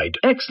as a guide.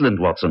 Excellent,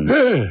 Watson.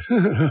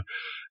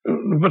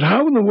 But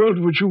how in the world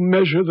would you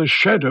measure the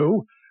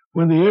shadow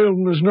when the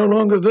elm is no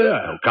longer there?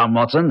 Oh, come,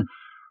 Watson.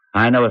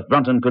 I know if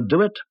Brunton could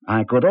do it,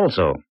 I could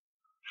also.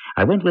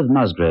 I went with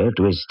Musgrave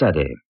to his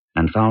study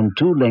and found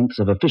 2 lengths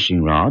of a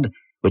fishing rod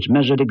which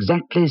measured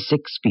exactly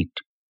 6 feet.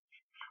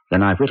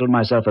 Then I whittled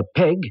myself a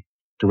peg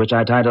to which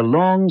I tied a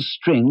long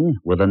string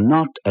with a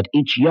knot at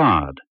each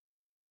yard.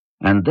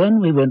 And then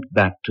we went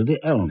back to the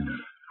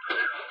elm.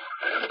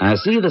 I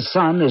see the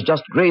sun is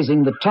just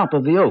grazing the top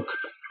of the oak,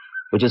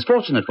 which is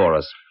fortunate for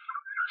us.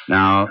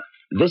 Now,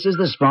 this is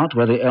the spot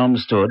where the elm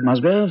stood,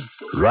 Musgrave?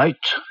 Right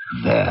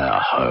there,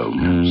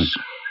 Holmes.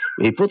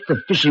 We put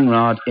the fishing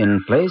rod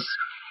in place,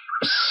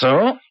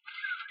 so,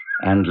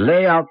 and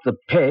lay out the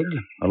peg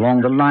along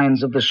the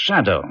lines of the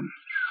shadow.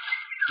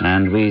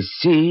 And we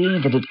see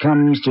that it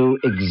comes to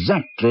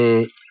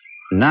exactly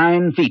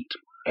 9 feet.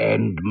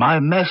 And my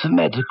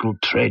mathematical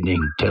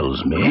training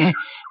tells me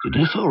that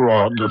if a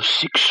rod of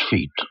 6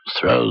 feet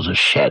throws a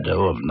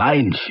shadow of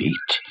 9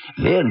 feet,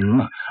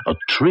 then a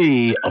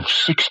tree of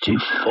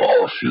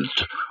 64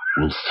 feet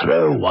will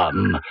throw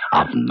one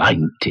of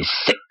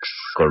 96.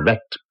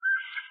 Correct.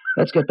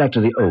 Let's get back to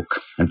the oak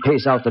and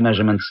pace out the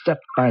measurements step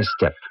by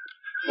step.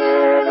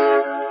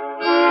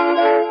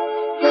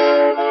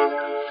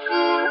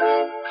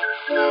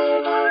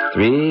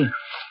 Three,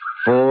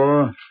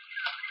 4,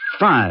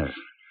 5.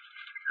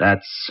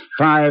 That's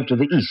 5 to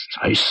the east.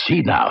 I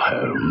see now,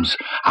 Holmes.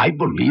 I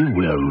believe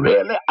we're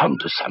really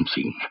onto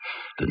something.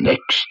 The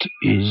next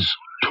is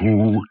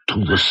 2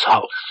 to the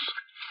south.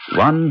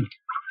 1,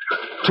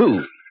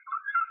 2.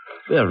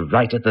 We're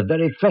right at the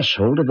very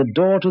threshold of the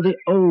door to the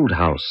old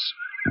house.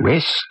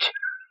 West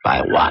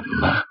by 1.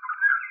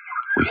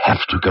 We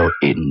have to go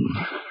in.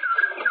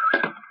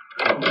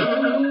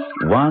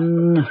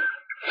 1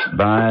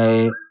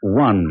 by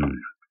 1.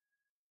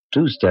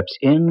 2 steps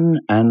in,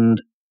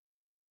 and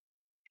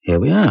here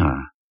we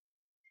are.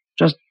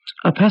 Just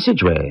a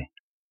passageway.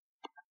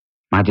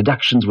 My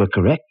deductions were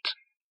correct,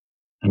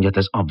 and yet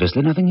there's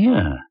obviously nothing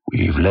here.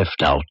 We've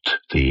left out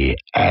the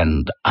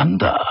and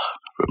under,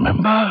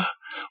 remember?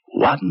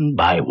 1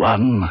 by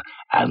 1,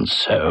 and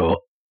so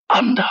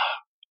under.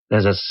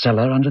 There's a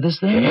cellar under this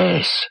thing?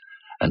 Yes,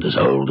 and as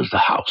old as the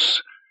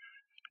house.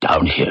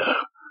 Down here,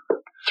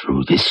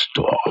 through this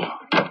door.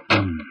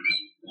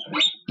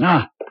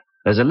 Ah,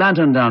 there's a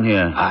lantern down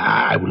here.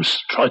 I will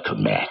strike a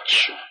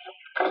match.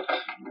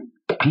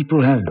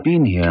 People have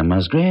been here,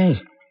 Musgrave.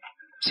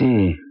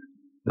 See,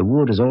 the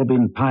wood has all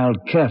been piled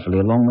carefully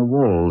along the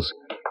walls,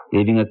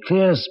 leaving a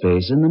clear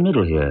space in the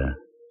middle here.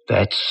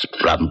 That's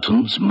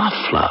Brunton's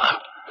muffler.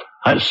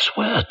 I'll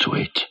swear to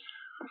it.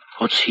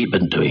 What's he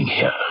been doing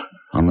here?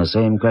 On the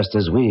same quest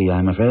as we,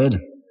 I'm afraid.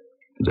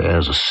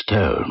 There's a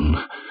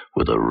stone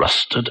with a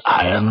rusted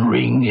iron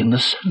ring in the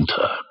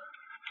center.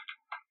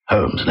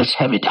 Holmes, let's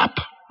have it up.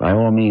 By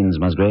all means,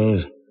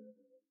 Musgrave.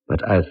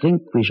 But I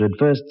think we should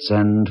first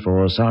send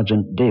for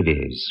Sergeant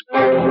Davies.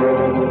 Well,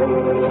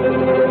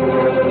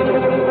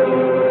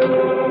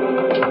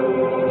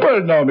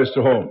 now,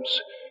 Mr.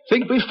 Holmes,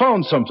 think we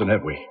found something,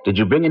 have we? Did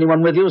you bring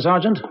anyone with you,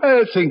 Sergeant?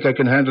 I think I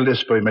can handle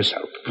this by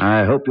myself.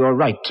 I hope you're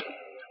right.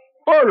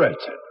 All right,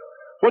 then.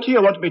 What do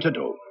you want me to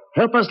do?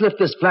 Help us lift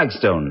this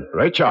flagstone.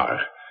 Right, you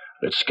are.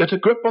 Let's get a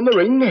grip on the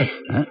ring.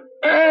 Huh?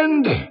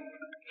 And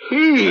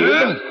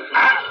heave.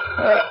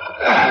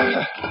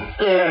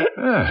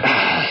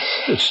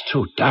 It's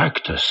too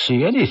dark to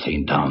see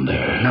anything down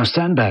there. Now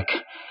stand back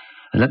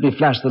and let me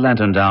flash the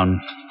lantern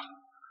down.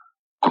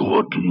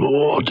 Good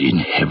Lord in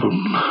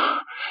heaven.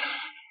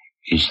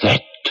 Is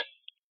that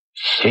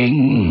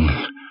thing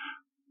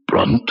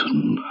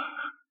Brunton?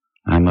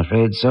 I'm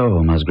afraid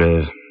so,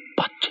 Musgrave.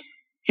 But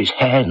his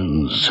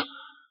hands,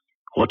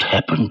 what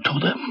happened to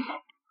them?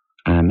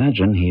 I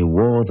imagine he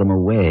wore them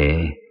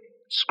away,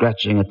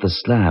 scratching at the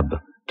slab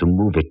to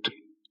move it.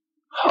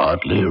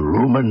 Hardly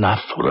room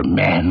enough for a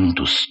man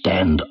to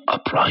stand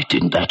upright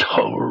in that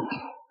hole.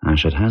 I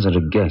should hazard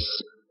a guess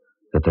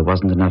that there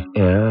wasn't enough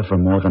air for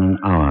more than an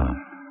hour.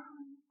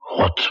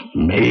 What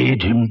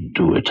made him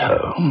do it,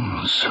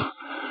 Holmes?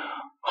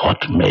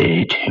 What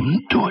made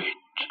him do it?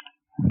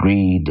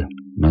 Greed,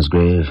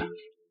 Musgrave.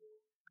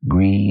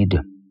 Greed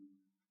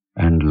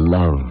and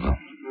love.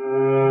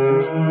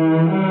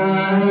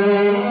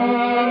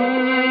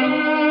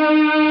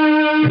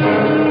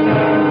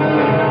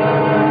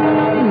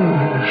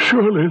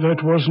 Surely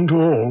that wasn't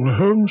all,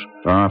 Holmes?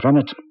 Far from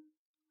it.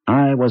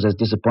 I was as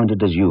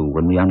disappointed as you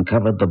when we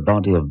uncovered the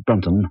body of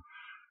Brunton,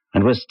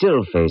 and were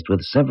still faced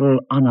with several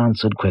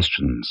unanswered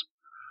questions.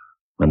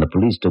 When the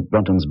police took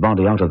Brunton's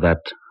body out of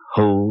that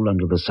hole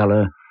under the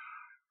cellar,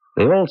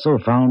 they also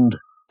found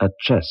a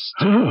chest.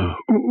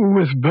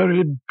 With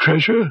buried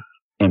treasure?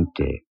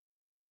 Empty.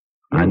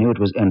 I knew it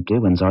was empty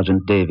when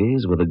Sergeant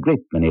Davies, with a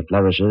great many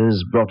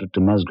flourishes, brought it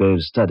to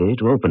Musgrave's study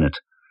to open it.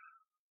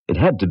 It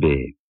had to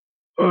be.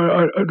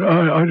 I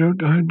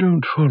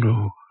don't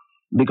follow.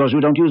 Because you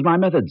don't use my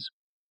methods.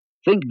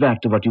 Think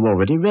back to what you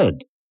already read.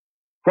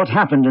 What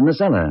happened in the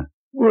cellar?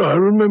 Well, I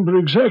remember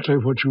exactly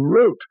what you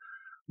wrote.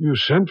 You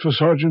sent for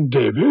Sergeant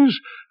Davies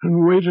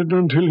and waited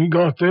until he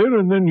got there,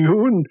 and then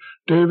you and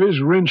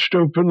Davies wrenched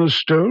open the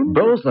stone?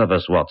 Both of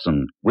us,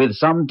 Watson, with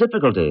some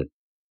difficulty.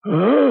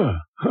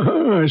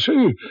 I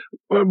see.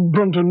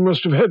 Brunton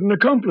must have had an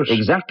accomplice.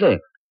 Exactly.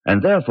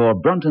 And therefore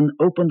Brunton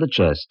opened the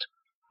chest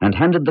and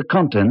handed the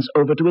contents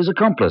over to his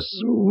accomplice.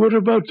 What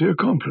about the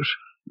accomplice?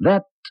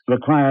 That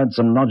required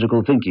some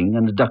logical thinking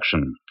and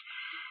deduction.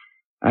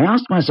 I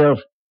asked myself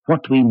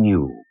what we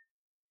knew.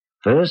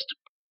 First,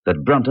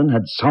 that Brunton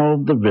had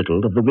solved the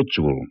riddle of the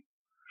ritual.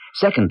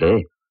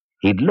 Secondly,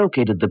 he'd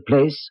located the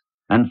place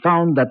and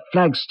found that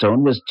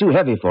flagstone was too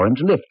heavy for him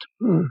to lift.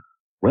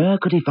 Where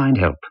could he find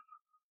help?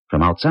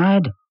 From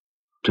outside?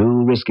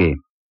 Too risky.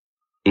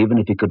 Even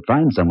if he could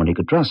find someone he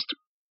could trust.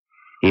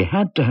 He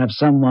had to have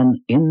someone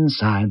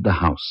inside the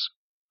house.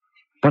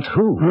 But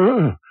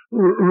who?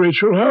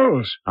 Rachel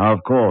Howells.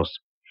 Of course.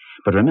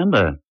 But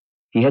remember,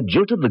 he had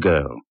jilted the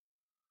girl.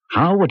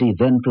 How would he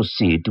then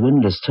proceed to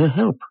enlist her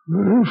help?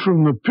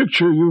 From the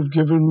picture you've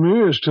given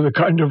me as to the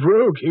kind of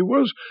rogue he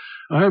was,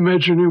 I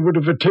imagine he would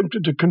have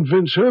attempted to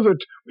convince her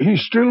that he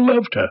still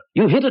loved her.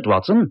 You hit it,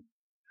 Watson.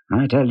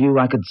 I tell you,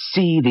 I could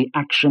see the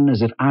action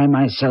as if I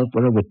myself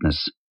were a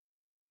witness.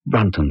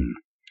 Brunton,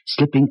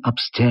 slipping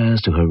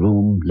upstairs to her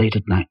room late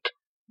at night,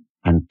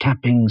 and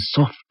tapping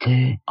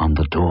softly on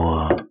the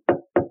door.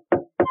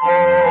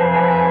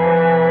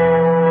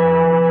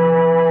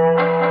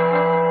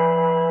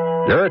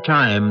 There are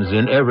times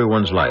in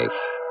everyone's life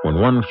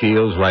when one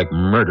feels like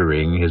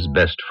murdering his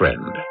best friend.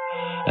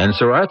 And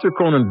Sir Arthur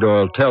Conan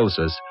Doyle tells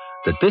us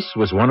that this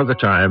was one of the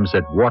times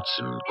that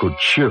Watson could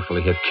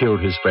cheerfully have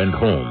killed his friend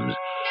Holmes,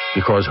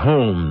 because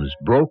Holmes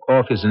broke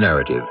off his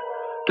narrative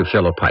to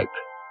fill a pipe.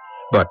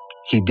 But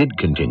he did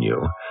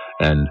continue,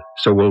 and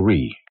so will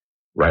we,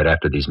 right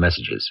after these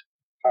messages.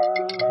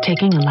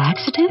 Taking a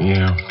laxative?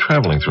 Yeah,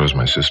 traveling throws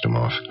my system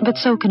off. But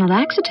so can a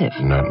laxative.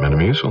 Not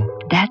Metamucil.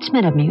 That's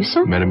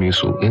Metamucil?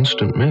 Metamucil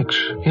Instant Mix,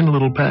 in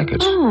little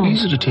packets. Oh.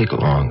 Easy to take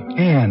along.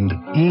 And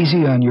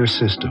easy on your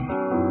system.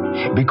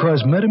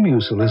 Because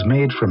Metamucil is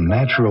made from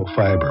natural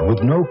fiber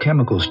with no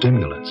chemical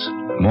stimulants.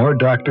 More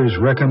doctors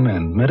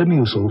recommend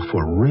Metamucil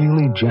for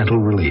really gentle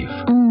relief.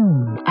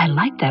 I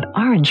like that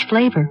orange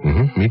flavor.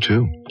 Me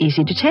too.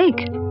 Easy to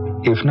take.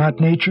 If not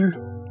nature,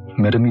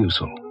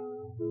 Metamucil.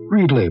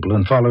 Read label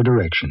and follow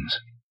directions.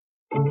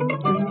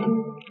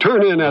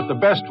 Turn in at the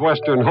Best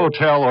Western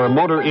Hotel or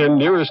Motor Inn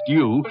nearest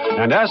you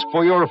and ask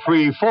for your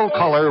free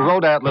full-color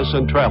road atlas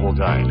and travel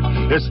guide.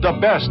 It's the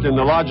best in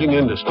the lodging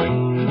industry.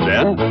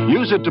 Then,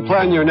 use it to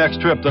plan your next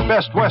trip the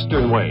Best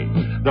Western way.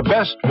 The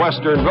Best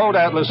Western Road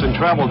Atlas and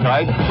Travel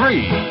Guide,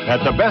 free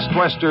at the Best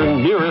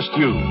Western nearest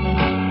you.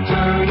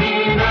 Turn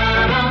in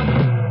at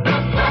a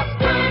Best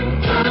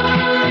Western,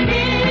 turn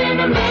in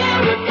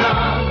America.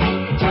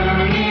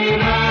 Turn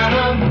in at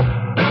a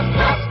Best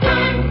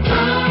Western,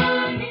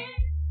 turn in.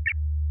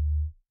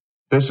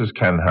 This is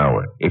Ken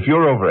Howard. If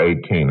you're over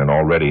 18 and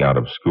already out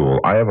of school,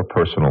 I have a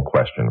personal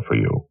question for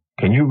you.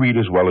 Can you read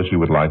as well as you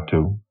would like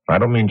to? I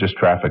don't mean just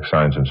traffic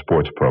signs and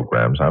sports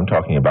programs. I'm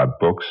talking about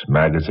books,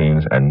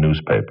 magazines, and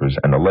newspapers,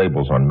 and the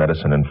labels on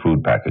medicine and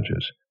food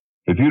packages.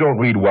 If you don't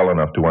read well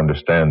enough to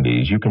understand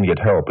these, you can get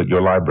help at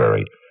your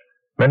library.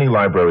 Many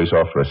libraries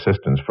offer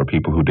assistance for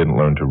people who didn't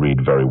learn to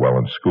read very well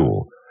in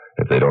school.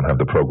 If they don't have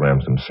the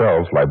programs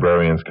themselves,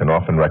 librarians can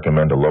often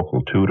recommend a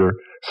local tutor,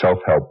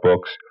 self-help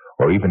books,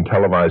 or even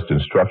televised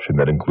instruction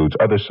that includes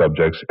other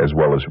subjects as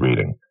well as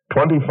reading.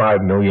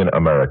 25 million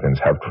Americans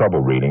have trouble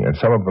reading, and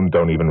some of them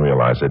don't even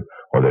realize it,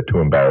 or they're too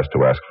embarrassed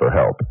to ask for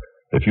help.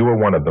 If you are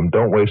one of them,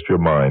 don't waste your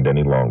mind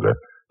any longer.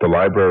 The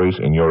libraries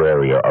in your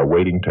area are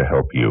waiting to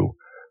help you.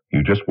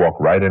 You just walk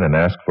right in and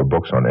ask for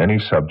books on any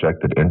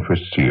subject that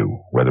interests you,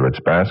 whether it's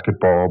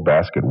basketball,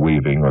 basket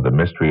weaving, or the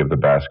mystery of the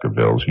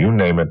Baskervilles. You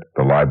name it,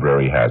 the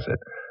library has it.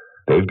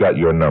 They've got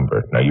your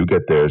number. Now you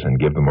get theirs and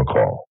give them a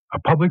call. A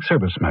public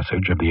service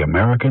message of the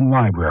American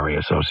Library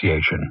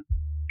Association.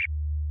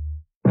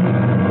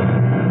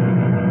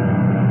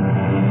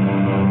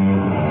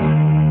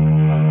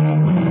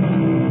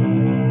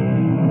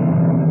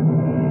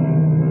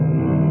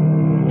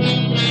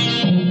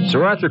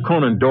 Sir Arthur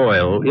Conan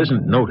Doyle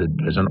isn't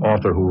noted as an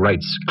author who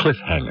writes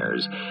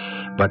cliffhangers,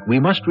 but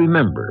we must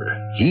remember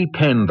he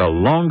penned the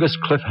longest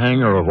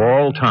cliffhanger of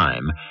all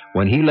time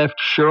when he left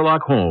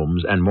Sherlock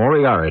Holmes and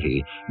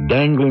Moriarty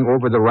dangling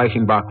over the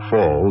Reichenbach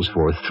Falls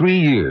for 3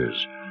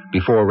 years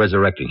before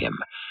resurrecting him.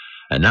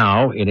 And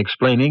now, in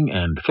explaining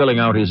and filling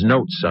out his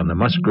notes on the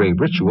Musgrave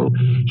ritual,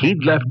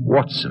 he'd left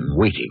Watson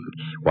waiting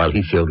while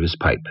he filled his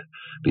pipe,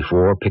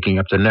 before picking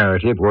up the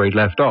narrative where he'd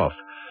left off,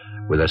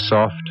 with a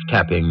soft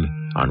tapping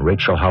on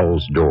Rachel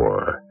Howell's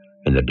door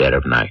in the dead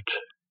of night.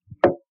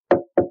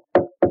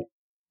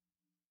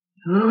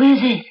 Who is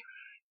it?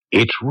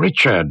 It's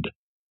Richard.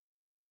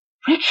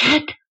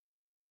 Richard?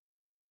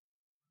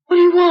 What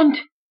do you want?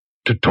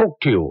 To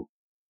talk to you.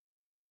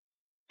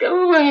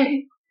 Go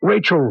away.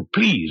 Rachel,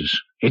 please.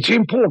 It's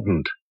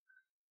important.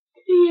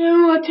 To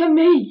you or to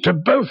me? To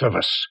both of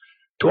us.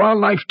 To our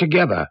life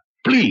together.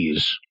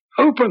 Please,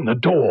 open the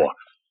door.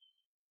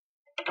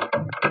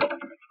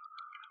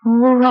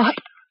 All right.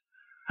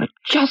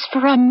 Just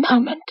for a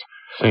moment.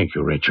 Thank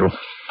you, Rachel.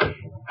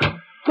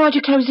 Why'd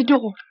you close the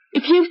door?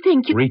 If you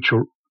think you...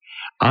 Rachel,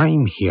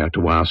 I'm here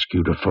to ask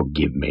you to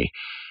forgive me.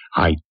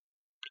 I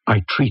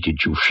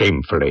treated you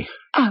shamefully.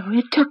 Oh,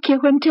 it took you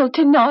until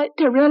tonight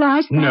to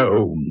realize that?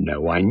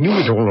 No, I knew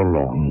it all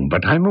along,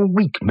 but I'm a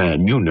weak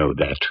man, you know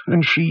that.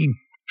 And she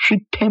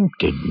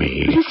tempted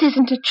me. This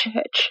isn't a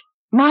church.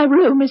 My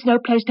room is no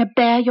place to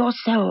bare your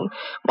soul.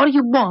 What do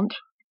you want?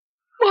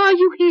 Why are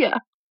you here?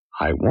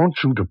 I want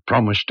you to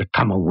promise to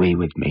come away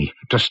with me,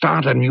 to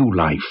start a new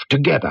life,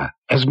 together,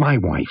 as my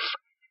wife.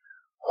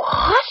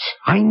 What?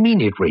 I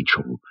mean it,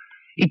 Rachel.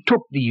 It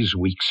took these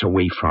weeks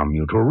away from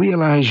you to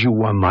realize you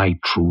were my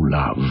true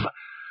love.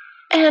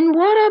 And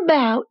what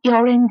about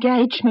your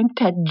engagement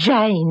to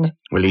Jane?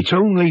 Well, it's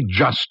only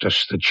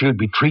justice that she'll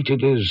be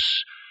treated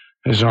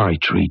as I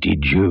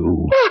treated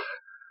you.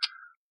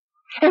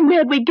 And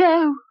where'd we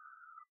go?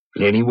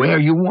 Anywhere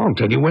you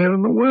want, anywhere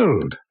in the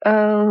world.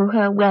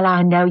 Oh, well,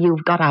 I know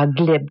you've got a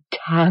glib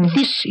tongue.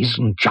 This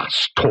isn't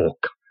just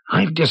talk.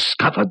 I've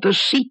discovered the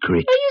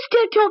secret. Are you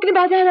still talking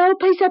about that old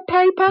piece of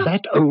paper?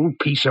 That old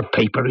piece of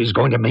paper is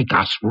going to make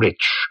us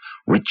rich.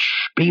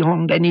 Rich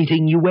beyond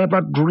anything you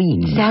ever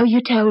dreamed. So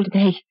you told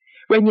me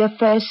when you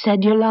first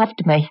said you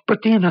loved me.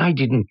 But then I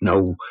didn't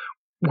know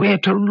where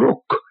to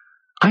look.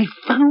 I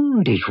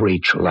found it,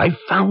 Rachel. I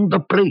found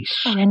the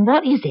place. Oh, and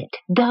what is it?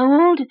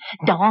 Gold?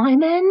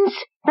 Diamonds?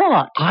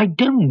 What? I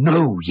don't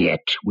know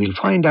yet. We'll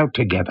find out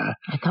together.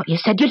 I thought you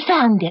said you'd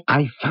found it.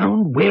 I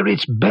found where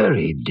it's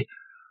buried.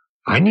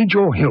 I need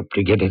your help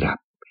to get it up.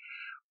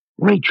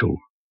 Rachel,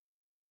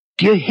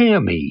 do you hear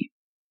me?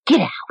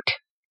 Get out.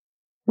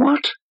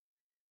 What?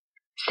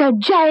 So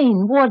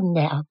Jane wouldn't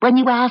help when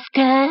you asked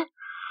her?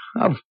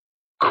 Of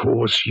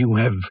course you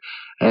have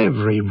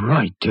every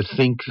right to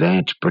think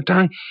that, but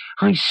I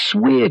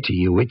swear to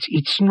you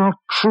it's not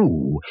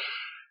true.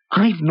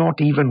 I've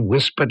not even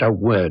whispered a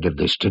word of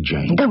this to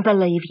Jane. Don't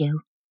believe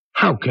you.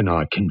 How can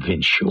I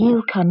convince you?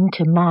 You come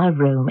to my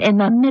room in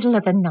the middle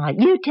of the night.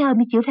 You tell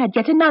me you've had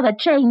yet another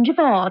change of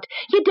heart.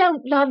 You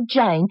don't love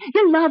Jane.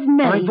 You love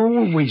me. I've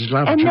always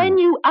loved and you. then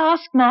you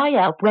ask my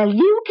help. Well,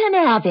 you can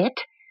have it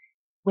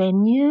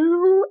when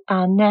you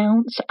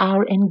announce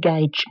our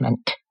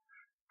engagement.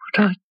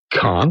 But I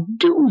can't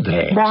do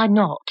that. Why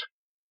not?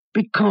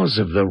 Because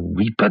of the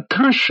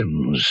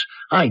repercussions.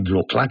 I'd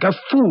look like a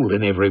fool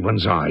in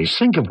everyone's eyes.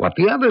 Think of what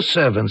the other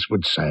servants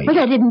would say. Well,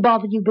 that didn't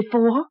bother you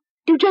before.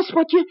 Do just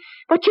what you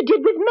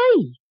did with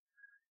me.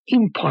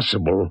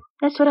 Impossible.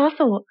 That's what I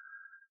thought.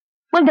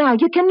 Well, now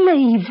you can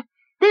leave.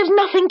 There's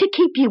nothing to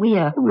keep you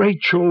here.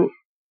 Rachel,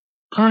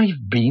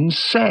 I've been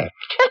sacked.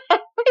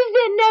 Is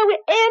there no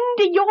end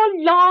to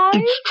your life?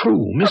 It's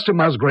true. Mr.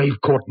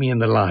 Musgrave caught me in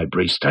the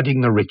library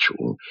studying the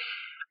ritual.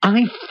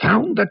 I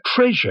found the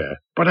treasure,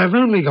 but I've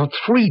only got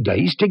 3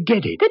 days to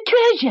get it. The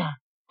treasure?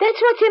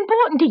 That's what's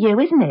important to you,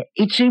 isn't it?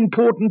 It's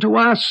important to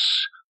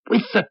us.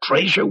 With the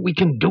treasure, we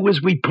can do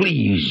as we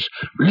please,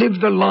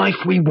 live the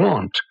life we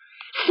want.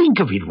 Think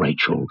of it,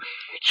 Rachel.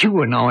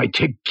 You and I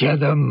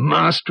together,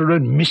 master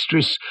and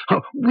mistress,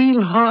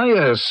 we'll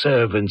hire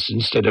servants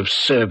instead of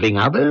serving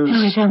others.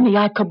 Oh, if only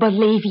I could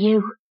believe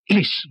you.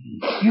 Listen,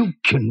 you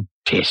can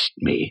test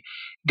me.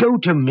 Go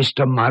to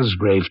Mr.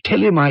 Musgrave. Tell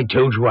him I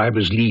told you I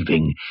was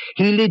leaving.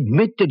 He'll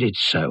admit that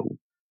it's so.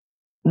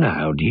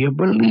 Now, do you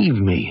believe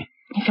me?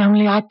 If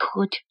only I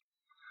could.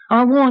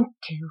 I want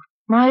to.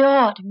 My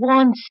heart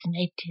wants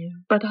me to,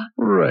 but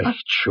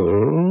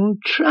Rachel,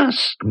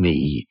 trust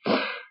me.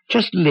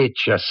 Just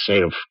let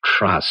yourself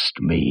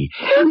trust me.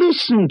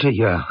 Listen to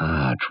your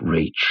heart,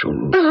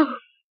 Rachel.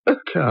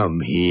 Come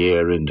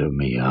here into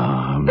my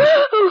arms.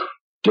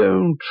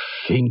 Don't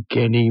think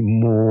any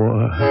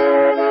more.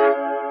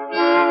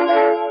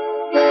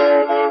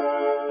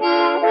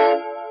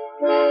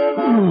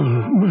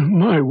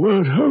 My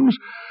word, Holmes,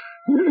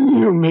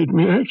 you made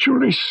me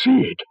actually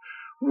see it.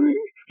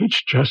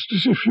 It's just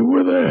as if you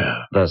were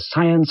there. The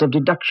science of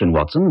deduction,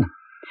 Watson.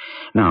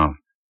 Now,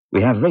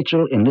 we have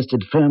Rachel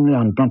enlisted firmly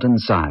on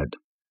Brunton's side.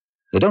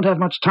 They don't have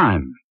much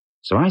time,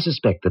 so I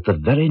suspect that the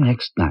very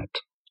next night,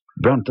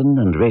 Brunton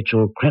and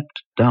Rachel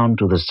crept down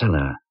to the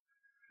cellar,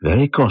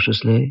 very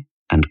cautiously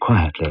and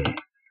quietly,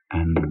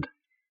 and...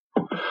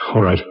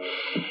 All right,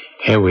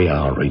 here we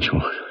are,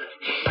 Rachel.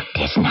 But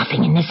there's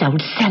nothing in this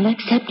old cellar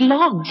except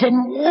logs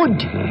and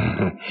wood.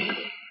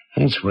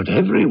 That's what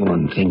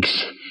everyone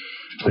thinks.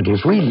 But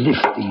if we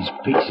lift these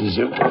pieces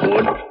of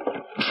wood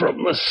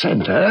from the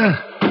center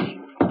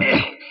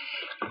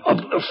of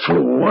the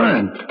floor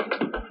and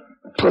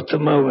put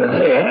them over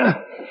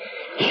there,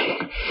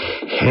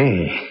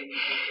 hey,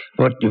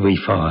 what do we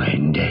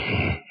find?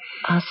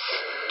 A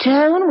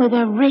stone with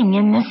a ring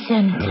in the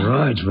center.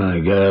 Right, my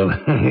girl.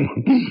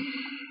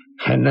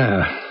 And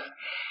now,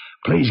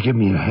 please give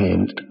me a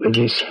hand with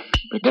this.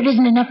 But there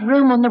isn't enough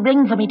room on the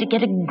ring for me to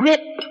get a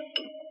grip.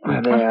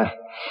 There.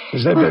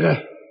 Is that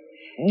better?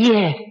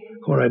 Yeah.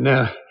 All right,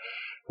 now,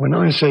 when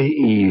I say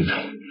Eve,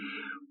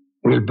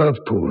 we'll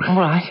both pull. All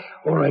right.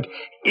 All right.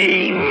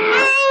 Eve.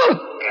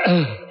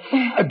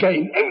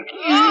 Again.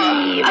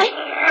 Eve.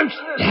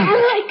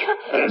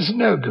 That's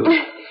no good.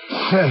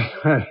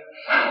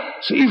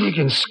 See if you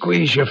can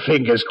squeeze your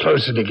fingers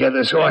closer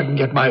together so I can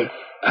get my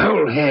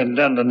whole hand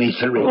underneath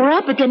the ring. All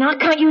right, but then I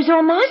can't use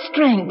all my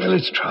strength. Well,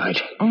 let's try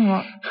it.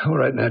 All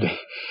right, now.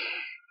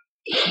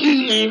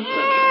 Eve.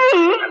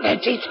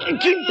 That's it.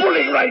 Keep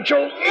pulling,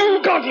 Rachel.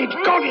 Got it.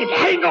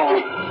 Hang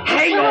on.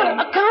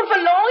 I can't for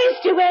long.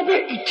 It's too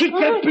heavy. Take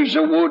that piece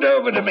of wood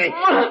over to me.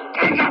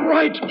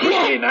 Right,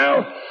 quickly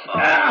now.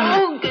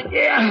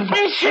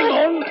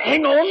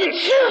 Hang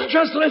on.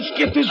 Just let's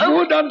get this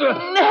wood under.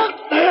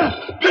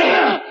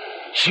 There.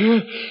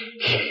 Sure.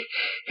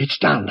 It's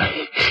done.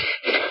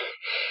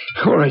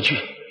 All right,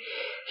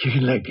 you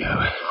can let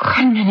go.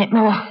 1 minute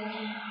more.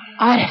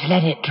 I'd have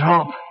let it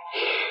drop.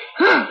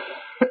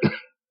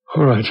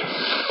 All right.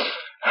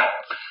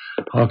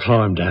 I'll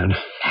climb down.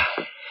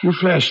 You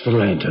flash the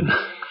lantern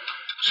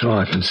so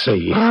I can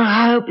see.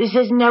 I hope this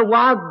isn't no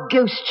wild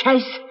goose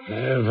chase.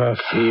 Never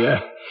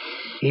fear.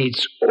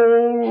 It's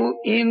all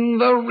in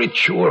the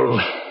ritual.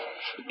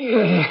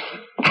 There.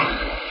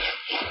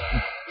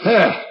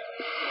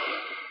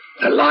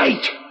 The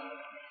light.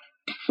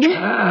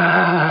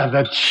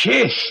 The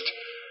chest.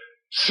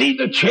 See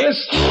the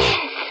chest? Yes,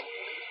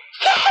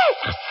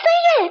 I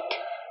see it.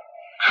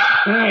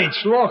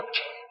 It's locked.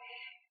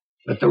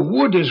 But the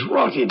wood is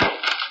rotted.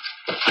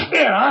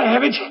 There, I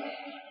have it.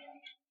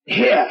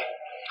 Here.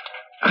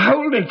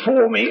 Hold it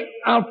for me.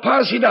 I'll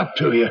pass it up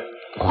to you.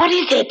 What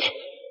is it?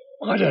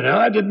 I don't know.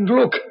 I didn't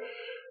look.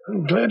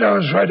 I'm glad I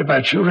was right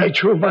about you,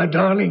 Rachel, my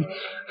darling.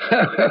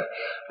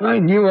 I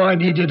knew I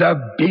needed a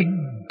big,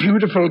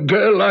 beautiful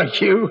girl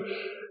like you.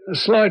 A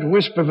slight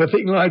wisp of a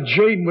thing like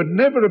Jane would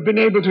never have been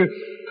able to...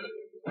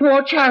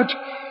 Watch out!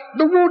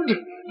 The wood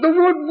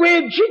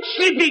wedge, it's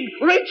slipping!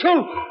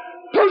 Rachel,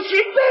 push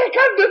it back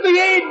under the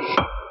edge!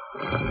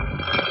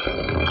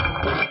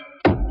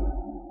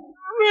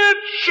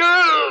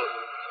 Rachel!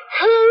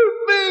 Help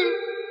me,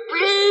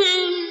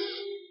 please!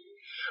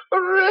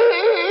 Rachel!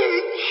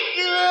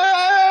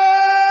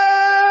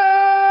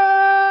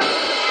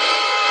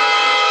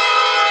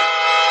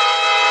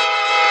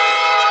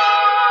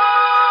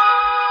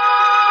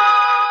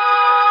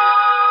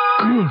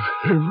 Good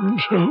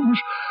heavens, Holmes.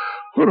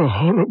 What a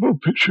horrible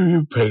picture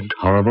you paint.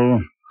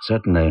 Horrible?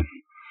 Certainly.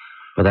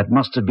 But that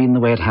must have been the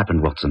way it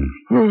happened, Watson.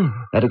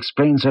 That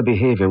explains her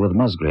behavior with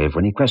Musgrave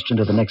when he questioned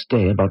her the next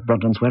day about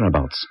Brunton's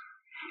whereabouts.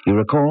 You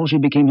recall she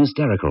became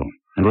hysterical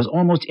and was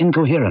almost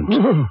incoherent.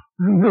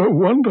 No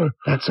wonder.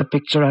 That's a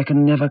picture I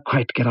can never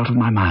quite get out of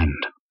my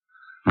mind.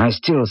 I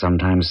still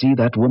sometimes see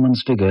that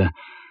woman's figure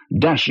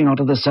dashing out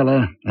of the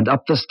cellar and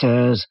up the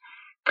stairs,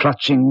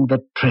 clutching the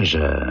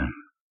treasure.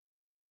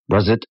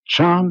 Was it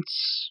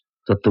chance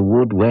that the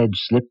wood wedge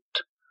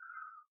slipped,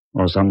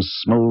 or some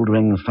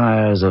smouldering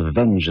fires of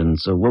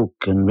vengeance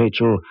awoke in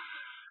Rachel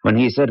when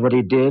he said what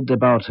he did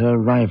about her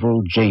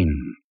rival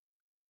Jane?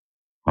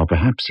 Or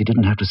perhaps he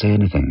didn't have to say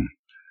anything.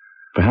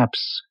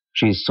 Perhaps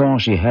she saw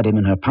she had him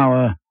in her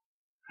power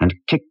and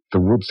kicked the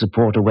wood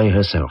support away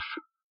herself.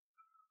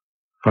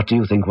 What do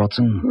you think,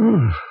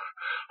 Watson?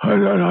 I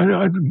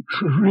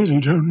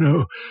really don't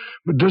know.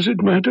 But does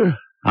it matter?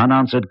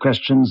 Unanswered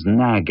questions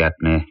nag at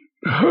me.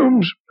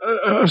 Holmes,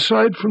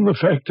 aside from the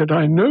fact that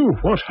I know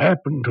what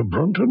happened to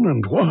Brunton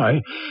and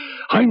why,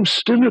 I'm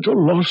still at a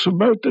loss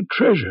about the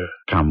treasure.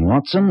 Come,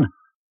 Watson.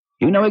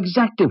 You know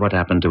exactly what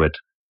happened to it.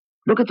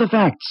 Look at the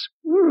facts.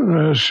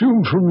 I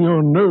assume from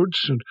your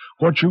notes and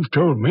what you've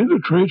told me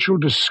that Rachel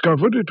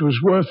discovered it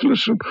was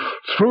worthless and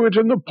threw it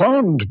in the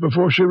pond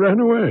before she ran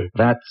away.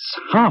 That's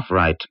half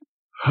right.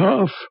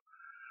 Half?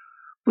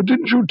 But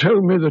didn't you tell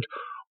me that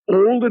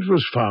all that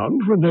was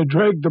found when they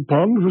dragged the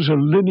pond was a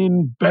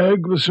linen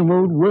bag with some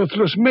old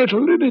worthless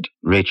metal in it?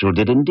 Rachel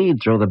did indeed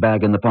throw the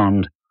bag in the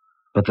pond,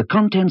 but the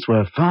contents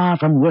were far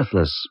from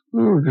worthless.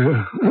 Oh,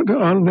 dear.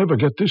 I'll never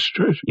get this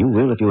straight. You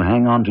will if you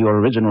hang on to your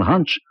original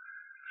hunch.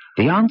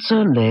 The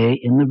answer lay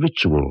in the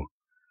ritual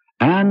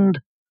and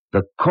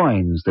the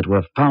coins that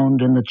were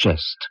found in the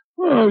chest.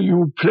 Are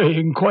you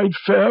playing quite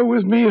fair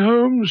with me,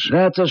 Holmes?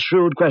 That's a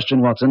shrewd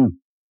question, Watson.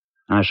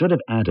 I should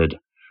have added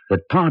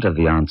that part of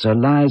the answer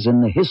lies in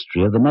the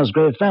history of the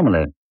Musgrave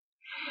family.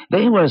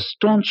 They were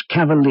staunch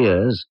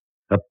cavaliers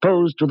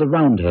opposed to the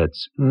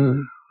Roundheads.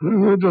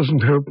 That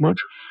doesn't help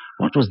much.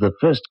 What was the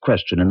first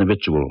question in the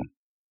ritual?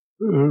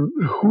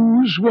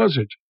 Whose was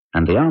it?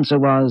 And the answer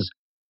was,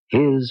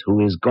 his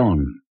who is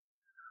gone.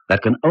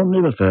 That can only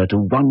refer to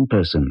one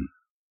person,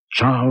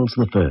 Charles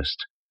I.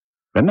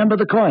 Remember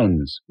the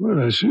coins? Well,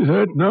 I see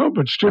that now,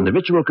 but still... And the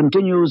ritual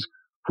continues,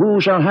 who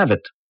shall have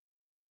it?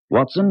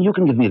 Watson, you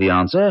can give me the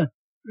answer.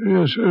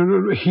 Yes,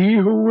 he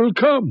who will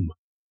come.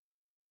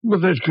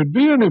 But that could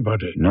be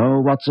anybody. No,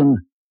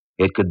 Watson,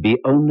 it could be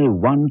only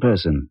one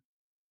person,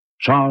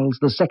 Charles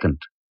II,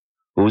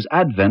 whose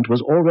advent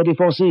was already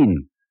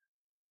foreseen.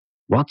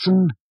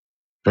 Watson,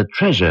 the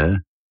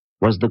treasure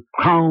was the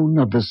crown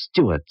of the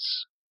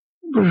Stuarts.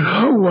 But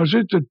how was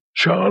it that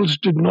Charles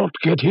did not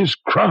get his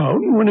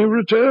crown when he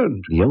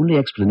returned? The only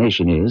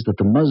explanation is that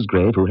the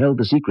Musgrave who held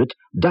the secret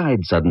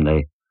died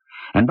suddenly,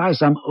 and by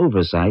some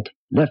oversight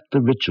left the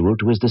ritual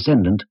to his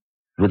descendant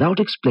without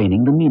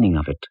explaining the meaning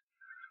of it.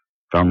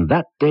 From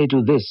that day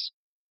to this,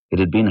 it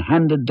had been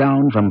handed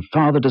down from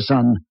father to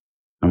son,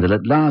 until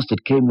at last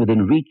it came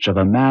within reach of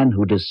a man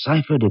who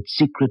deciphered its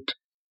secret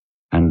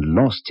and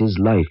lost his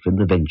life in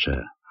the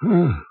venture.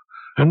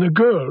 And the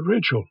girl,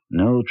 Rachel?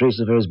 No trace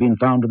of her has been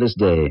found to this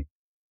day.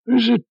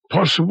 Is it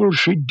possible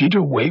she did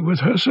away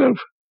with herself?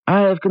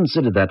 I have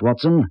considered that,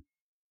 Watson,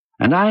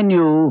 and I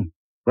knew,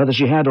 whether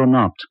she had or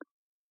not,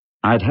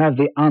 I'd have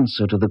the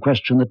answer to the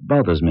question that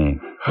bothers me.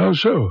 How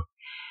so?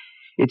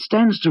 It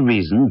stands to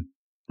reason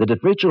that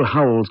if Rachel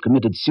Howells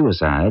committed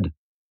suicide,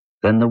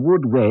 then the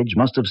wood wedge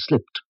must have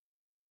slipped,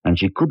 and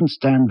she couldn't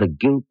stand the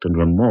guilt and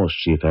remorse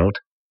she felt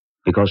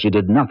because she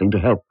did nothing to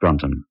help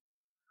Brunton.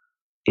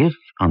 If,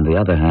 on the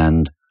other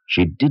hand,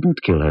 she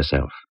didn't kill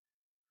herself,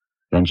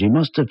 then she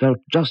must have felt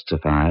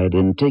justified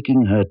in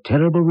taking her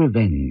terrible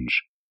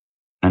revenge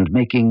and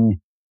making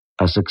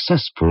a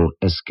successful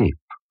escape.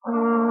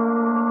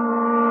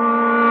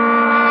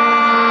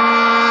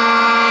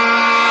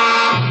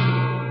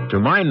 To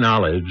my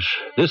knowledge,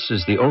 this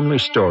is the only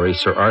story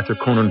Sir Arthur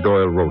Conan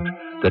Doyle wrote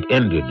that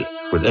ended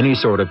with any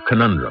sort of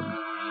conundrum.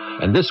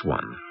 And this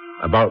one,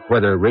 about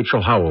whether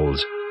Rachel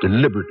Howells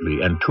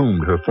deliberately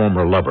entombed her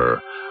former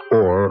lover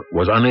or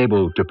was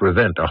unable to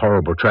prevent a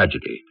horrible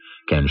tragedy,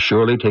 can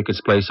surely take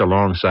its place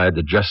alongside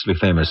the justly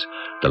famous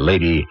The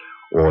Lady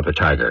or the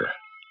Tiger.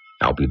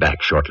 I'll be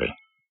back shortly.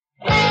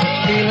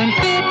 Feeling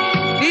fit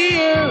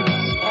feels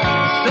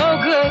so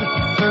good,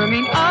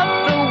 firming up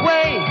the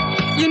way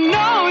you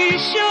know you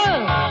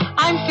should.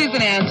 I'm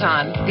Susan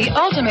Anton. The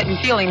ultimate in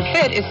feeling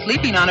fit is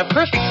sleeping on a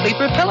Perfect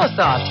Sleeper Pillow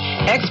Soft.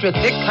 Extra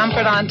thick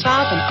comfort on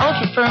top and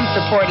ultra firm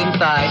support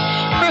inside.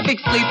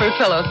 Perfect Sleeper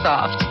Pillow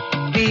Soft.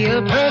 Be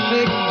a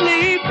perfect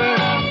sleeper.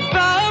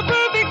 Try a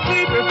perfect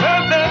sleeper.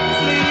 Perfect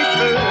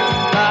sleeper.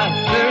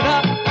 Fired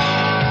up.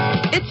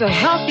 It's a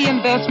healthy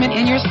investment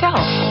in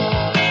yourself.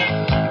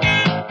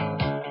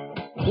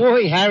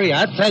 Boy, Harry,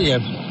 I tell you,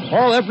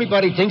 all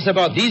everybody thinks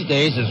about these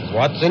days is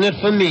what's in it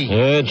for me.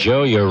 Yeah,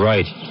 Joe, you're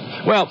right.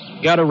 Well,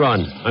 gotta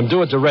run. I'm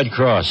due at the Red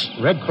Cross.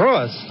 Red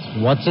Cross?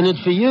 What's in it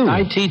for you?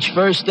 I teach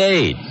first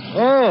aid.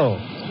 Oh,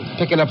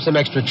 picking up some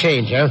extra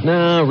change, huh?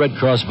 No, Red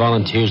Cross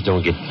volunteers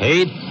don't get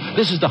paid.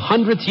 This is the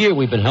 100th year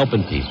we've been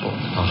helping people.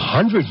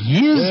 100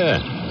 years? Yeah.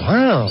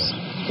 Wow.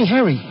 Hey,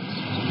 Harry,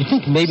 you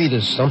think maybe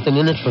there's something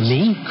in it for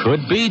me?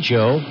 Could be,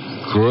 Joe.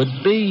 Could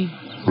be.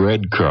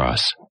 Red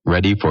Cross,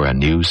 ready for a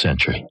new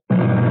century.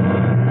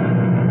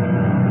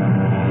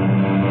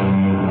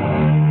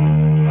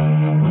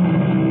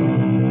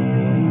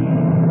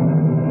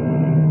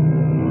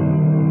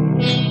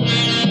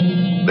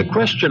 The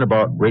question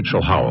about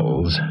Rachel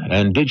Howells,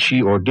 and did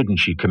she or didn't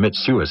she commit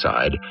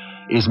suicide,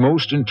 is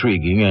most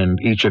intriguing, and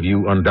each of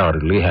you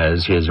undoubtedly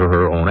has his or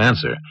her own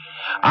answer.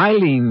 I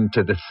lean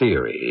to the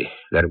theory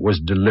that it was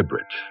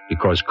deliberate,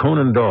 because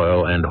Conan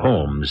Doyle and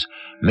Holmes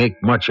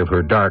make much of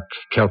her dark,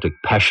 Celtic,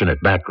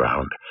 passionate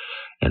background,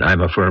 and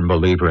I'm a firm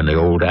believer in the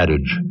old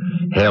adage,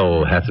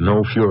 hell hath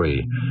no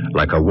fury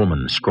like a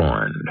woman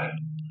scorned.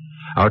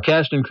 Our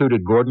cast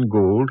included Gordon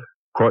Gould,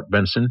 Court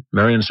Benson,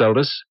 Marion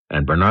Seldes,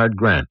 and Bernard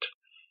Grant.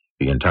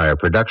 The entire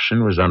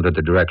production was under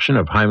the direction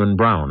of Hyman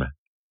Brown.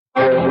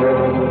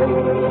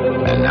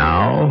 And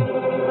now,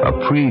 a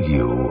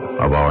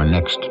preview of our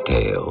next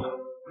tale.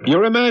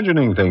 You're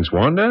imagining things,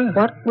 Wanda.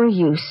 What were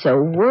you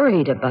so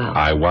worried about?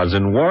 I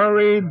wasn't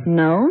worried.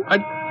 No?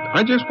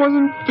 I just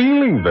wasn't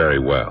feeling very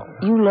well.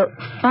 You look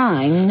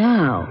fine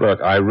now. Look,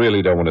 I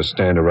really don't want to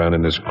stand around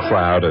in this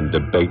crowd and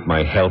debate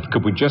my health.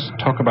 Could we just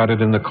talk about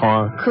it in the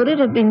car? Could it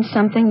have been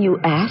something you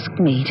asked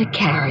me to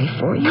carry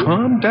for you?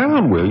 Calm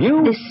down, will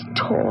you? This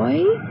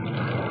toy?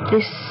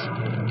 This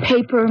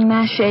paper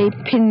mache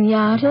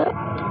piñata?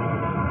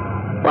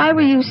 Why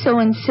were you so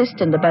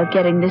insistent about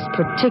getting this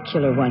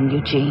particular one,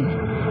 Eugene?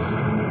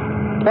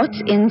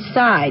 What's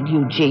inside,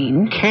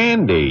 Eugene?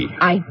 Candy.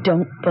 I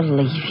don't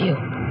believe you.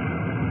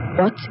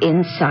 What's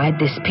inside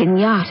this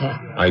piñata?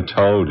 I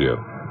told you.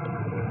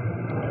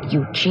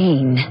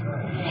 Eugene,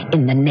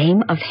 in the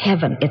name of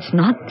heaven, it's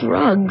not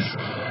drugs.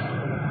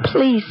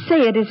 Please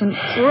say it isn't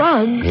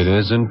drugs. It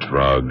isn't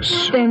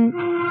drugs. Then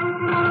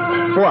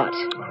what?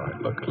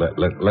 All right,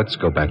 look, let's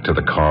go back to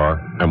the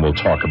car and we'll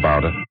talk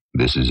about it.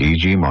 This is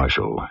E.G.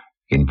 Marshall,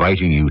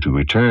 inviting you to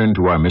return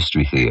to our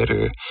Mystery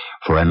Theater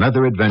for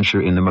another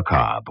adventure in the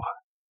macabre.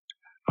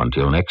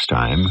 Until next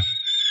time,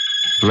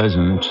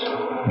 pleasant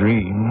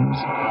dreams.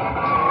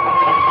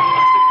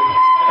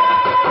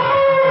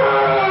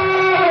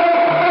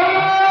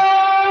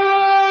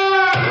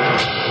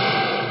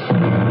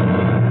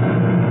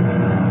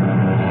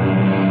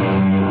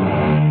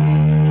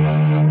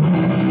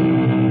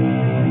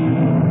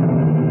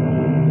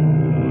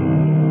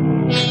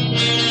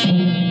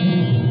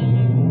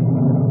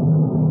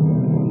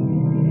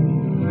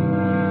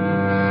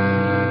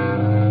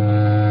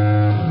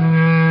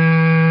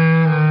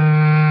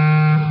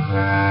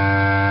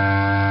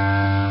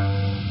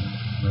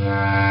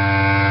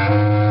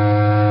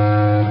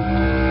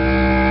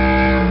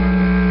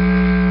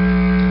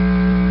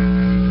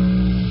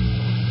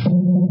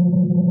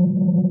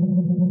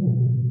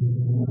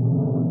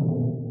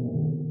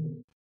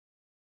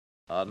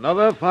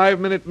 Another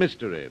 5-minute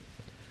mystery.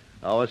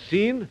 Our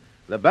scene,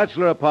 the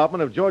bachelor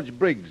apartment of George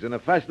Briggs in a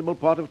fashionable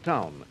part of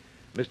town.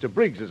 Mr.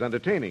 Briggs is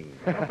entertaining.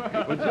 Well,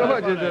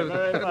 George,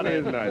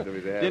 it's nice to be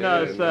there.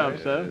 Dinner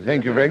served, sir.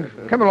 Thank you, Frank.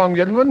 Come along,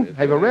 gentlemen.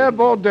 Have a rare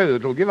Bordeaux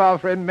that'll give our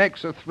friend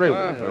Max a thrill.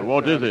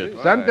 What is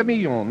it?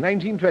 Saint-Emilion,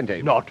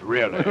 1920. Not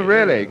really.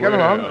 Really, come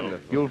Well.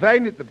 along. You'll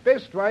find it the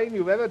best wine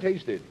you've ever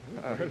tasted.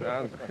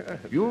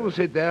 You'll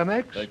sit there,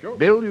 Max. Thank you.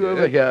 Bill, you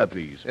over here,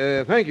 please.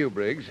 Thank you,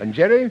 Briggs. And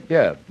Jerry,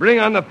 here. Bring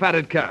on the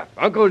fatted calf.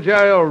 Uncle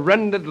Jerry will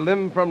rend it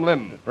limb from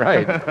limb.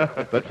 Right.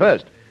 But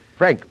first,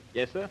 Frank.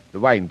 Yes, sir? The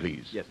wine,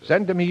 please. Yes, sir.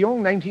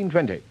 Saint-Emilion,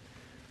 1920.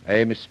 I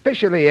am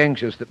especially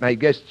anxious that my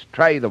guests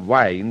try the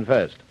wine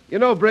first. You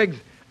know, Briggs,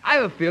 I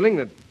have a feeling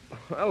that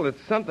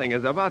something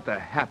is about to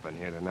happen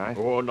here tonight.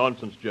 Oh,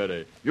 nonsense,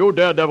 Jerry. You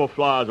daredevil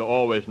flyers are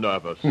always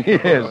nervous.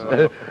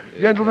 Yes.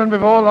 Gentlemen,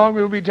 before long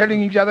we'll be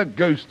telling each other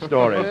ghost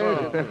stories.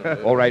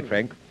 All right,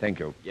 Frank. Thank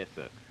you. Yes,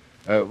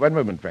 sir. One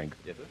moment, Frank.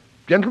 Yes, sir.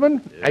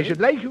 Gentlemen, I should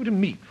like you to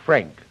meet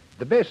Frank,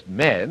 the best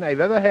man I've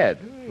ever had.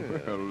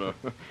 Well,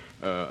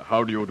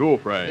 how do you do,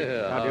 Frank?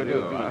 How do you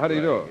do? How do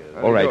you do?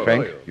 All right,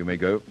 Frank, you may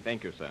go.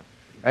 Thank you, sir.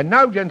 And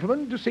now,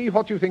 gentlemen, to see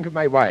what you think of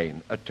my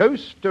wine. A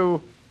toast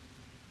to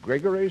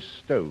Gregory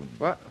Stone.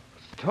 What?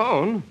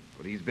 Stone?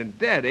 But he's been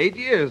dead 8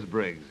 years,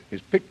 Briggs.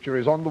 His picture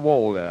is on the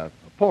wall there.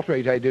 A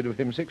portrait I did of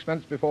him 6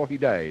 months before he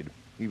died.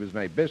 He was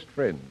my best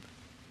friend.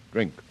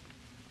 Drink.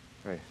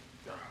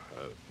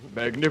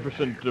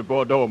 Magnificent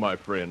Bordeaux, my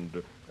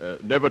friend.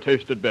 Never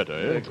tasted better,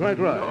 eh? Quite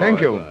right.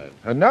 Thank you. Right.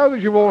 And now that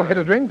you've all had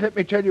a drink, let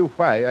me tell you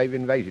why I've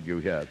invited you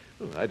here.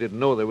 I didn't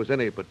know there was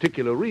any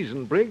particular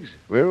reason, Briggs.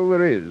 Well,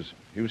 there is.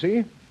 You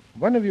see,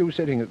 one of you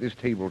sitting at this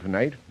table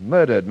tonight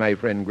murdered my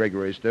friend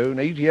Gregory Stone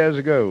 8 years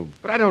ago.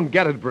 But I don't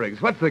get it,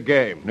 Briggs. What's the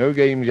game? No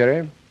game,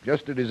 Jerry.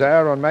 Just a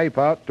desire on my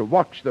part to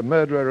watch the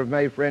murderer of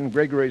my friend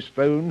Gregory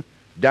Stone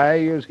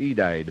die as he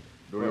died.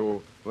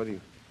 Do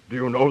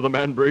you know the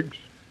man, Briggs?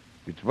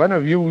 It's one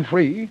of you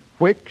three.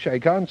 Which, I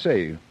can't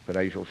say, but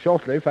I shall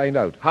shortly find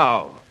out.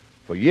 How?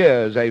 For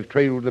years, I've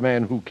trailed the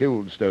man who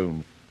killed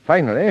Stone.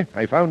 Finally,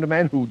 I found a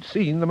man who'd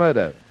seen the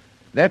murder.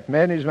 That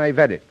man is my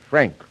valet,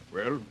 Frank.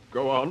 Well,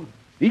 go on.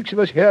 Each of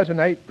us here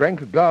tonight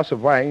drank a glass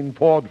of wine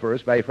poured for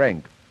us by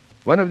Frank.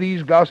 One of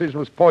these glasses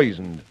was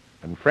poisoned,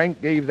 and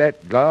Frank gave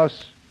that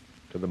glass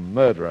to the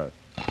murderer.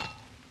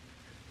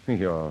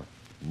 You're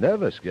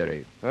nervous,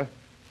 Gary. Huh?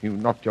 You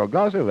knocked your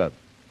glass over.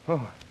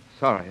 Oh,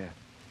 sorry.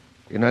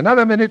 In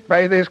another minute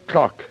by this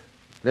clock,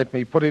 let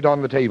me put it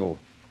on the table.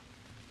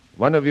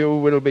 One of you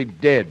will be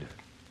dead.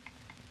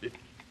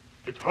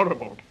 It's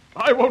horrible.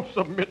 I won't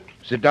submit.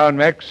 Sit down,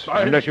 Max,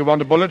 unless you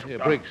want a bullet. Yeah,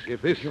 Briggs,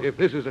 if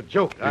this is a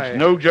joke, It's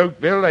no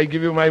joke, Bill. I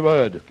give you my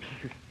word.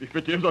 If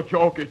it is a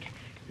joke,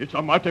 it's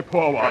a mighty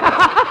poor one.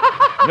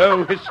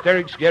 No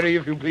hysterics, Gary,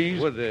 if you please.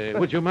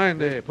 Would you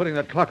mind putting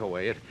that clock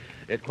away?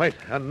 It quite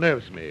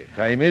unnerves me.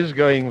 Time is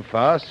going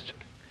fast.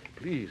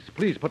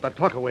 Please put that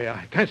clock away.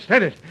 I can't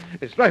stand it.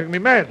 It's driving me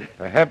mad.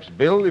 Perhaps,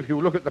 Bill, if you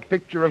look at the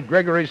picture of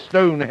Gregory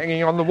Stone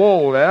hanging on the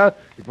wall there,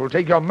 it will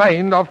take your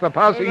mind off the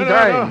passing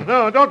time.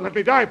 No, don't let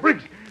me die,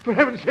 Briggs. For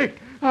heaven's sake,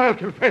 I'll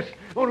confess.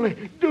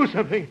 Only do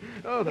something.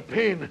 Oh, the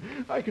pain.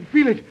 I can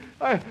feel it.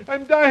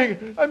 I'm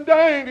dying. I'm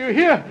dying. Do you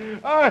hear?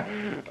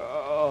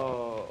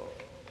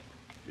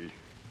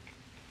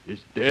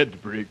 He's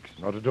dead, Briggs.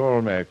 Not at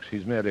all, Max.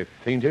 He's merely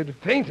fainted.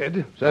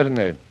 Fainted?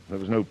 Certainly. There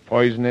was no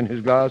poison in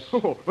his glass.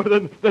 Oh, but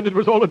then it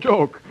was all a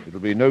joke. It'll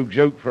be no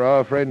joke for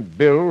our friend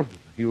Bill.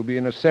 He'll be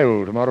in a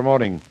cell tomorrow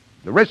morning.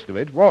 The rest of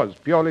it was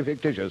purely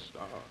fictitious.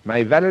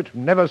 My valet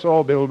never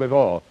saw Bill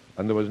before,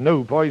 and there was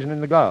no poison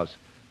in the glass.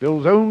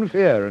 Bill's own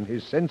fear and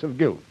his sense of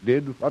guilt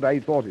did what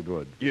I thought it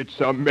would. It's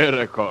a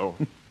miracle.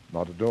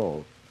 Not at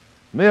all.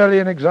 Merely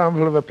an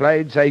example of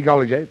applied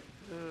psychology.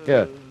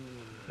 Here,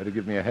 better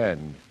give me a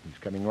hand. He's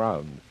coming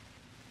round.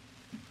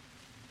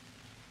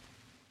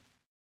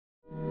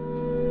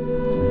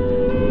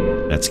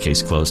 That's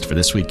Case Closed for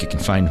this week. You can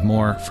find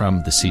more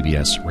from the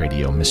CBS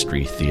Radio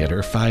Mystery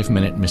Theater,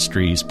 5-minute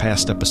mysteries,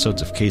 past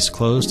episodes of Case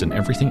Closed, and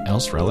everything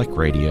else Relic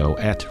Radio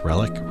at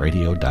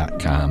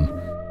relicradio.com.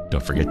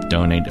 Don't forget to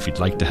donate if you'd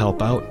like to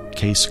help out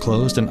Case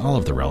Closed and all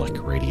of the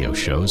Relic Radio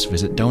shows.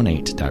 Visit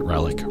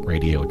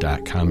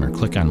donate.relicradio.com or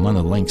click on one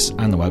of the links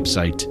on the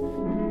website.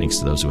 Thanks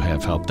to those who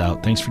have helped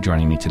out. Thanks for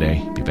joining me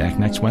today. Be back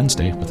next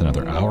Wednesday with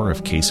another hour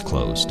of Case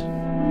Closed.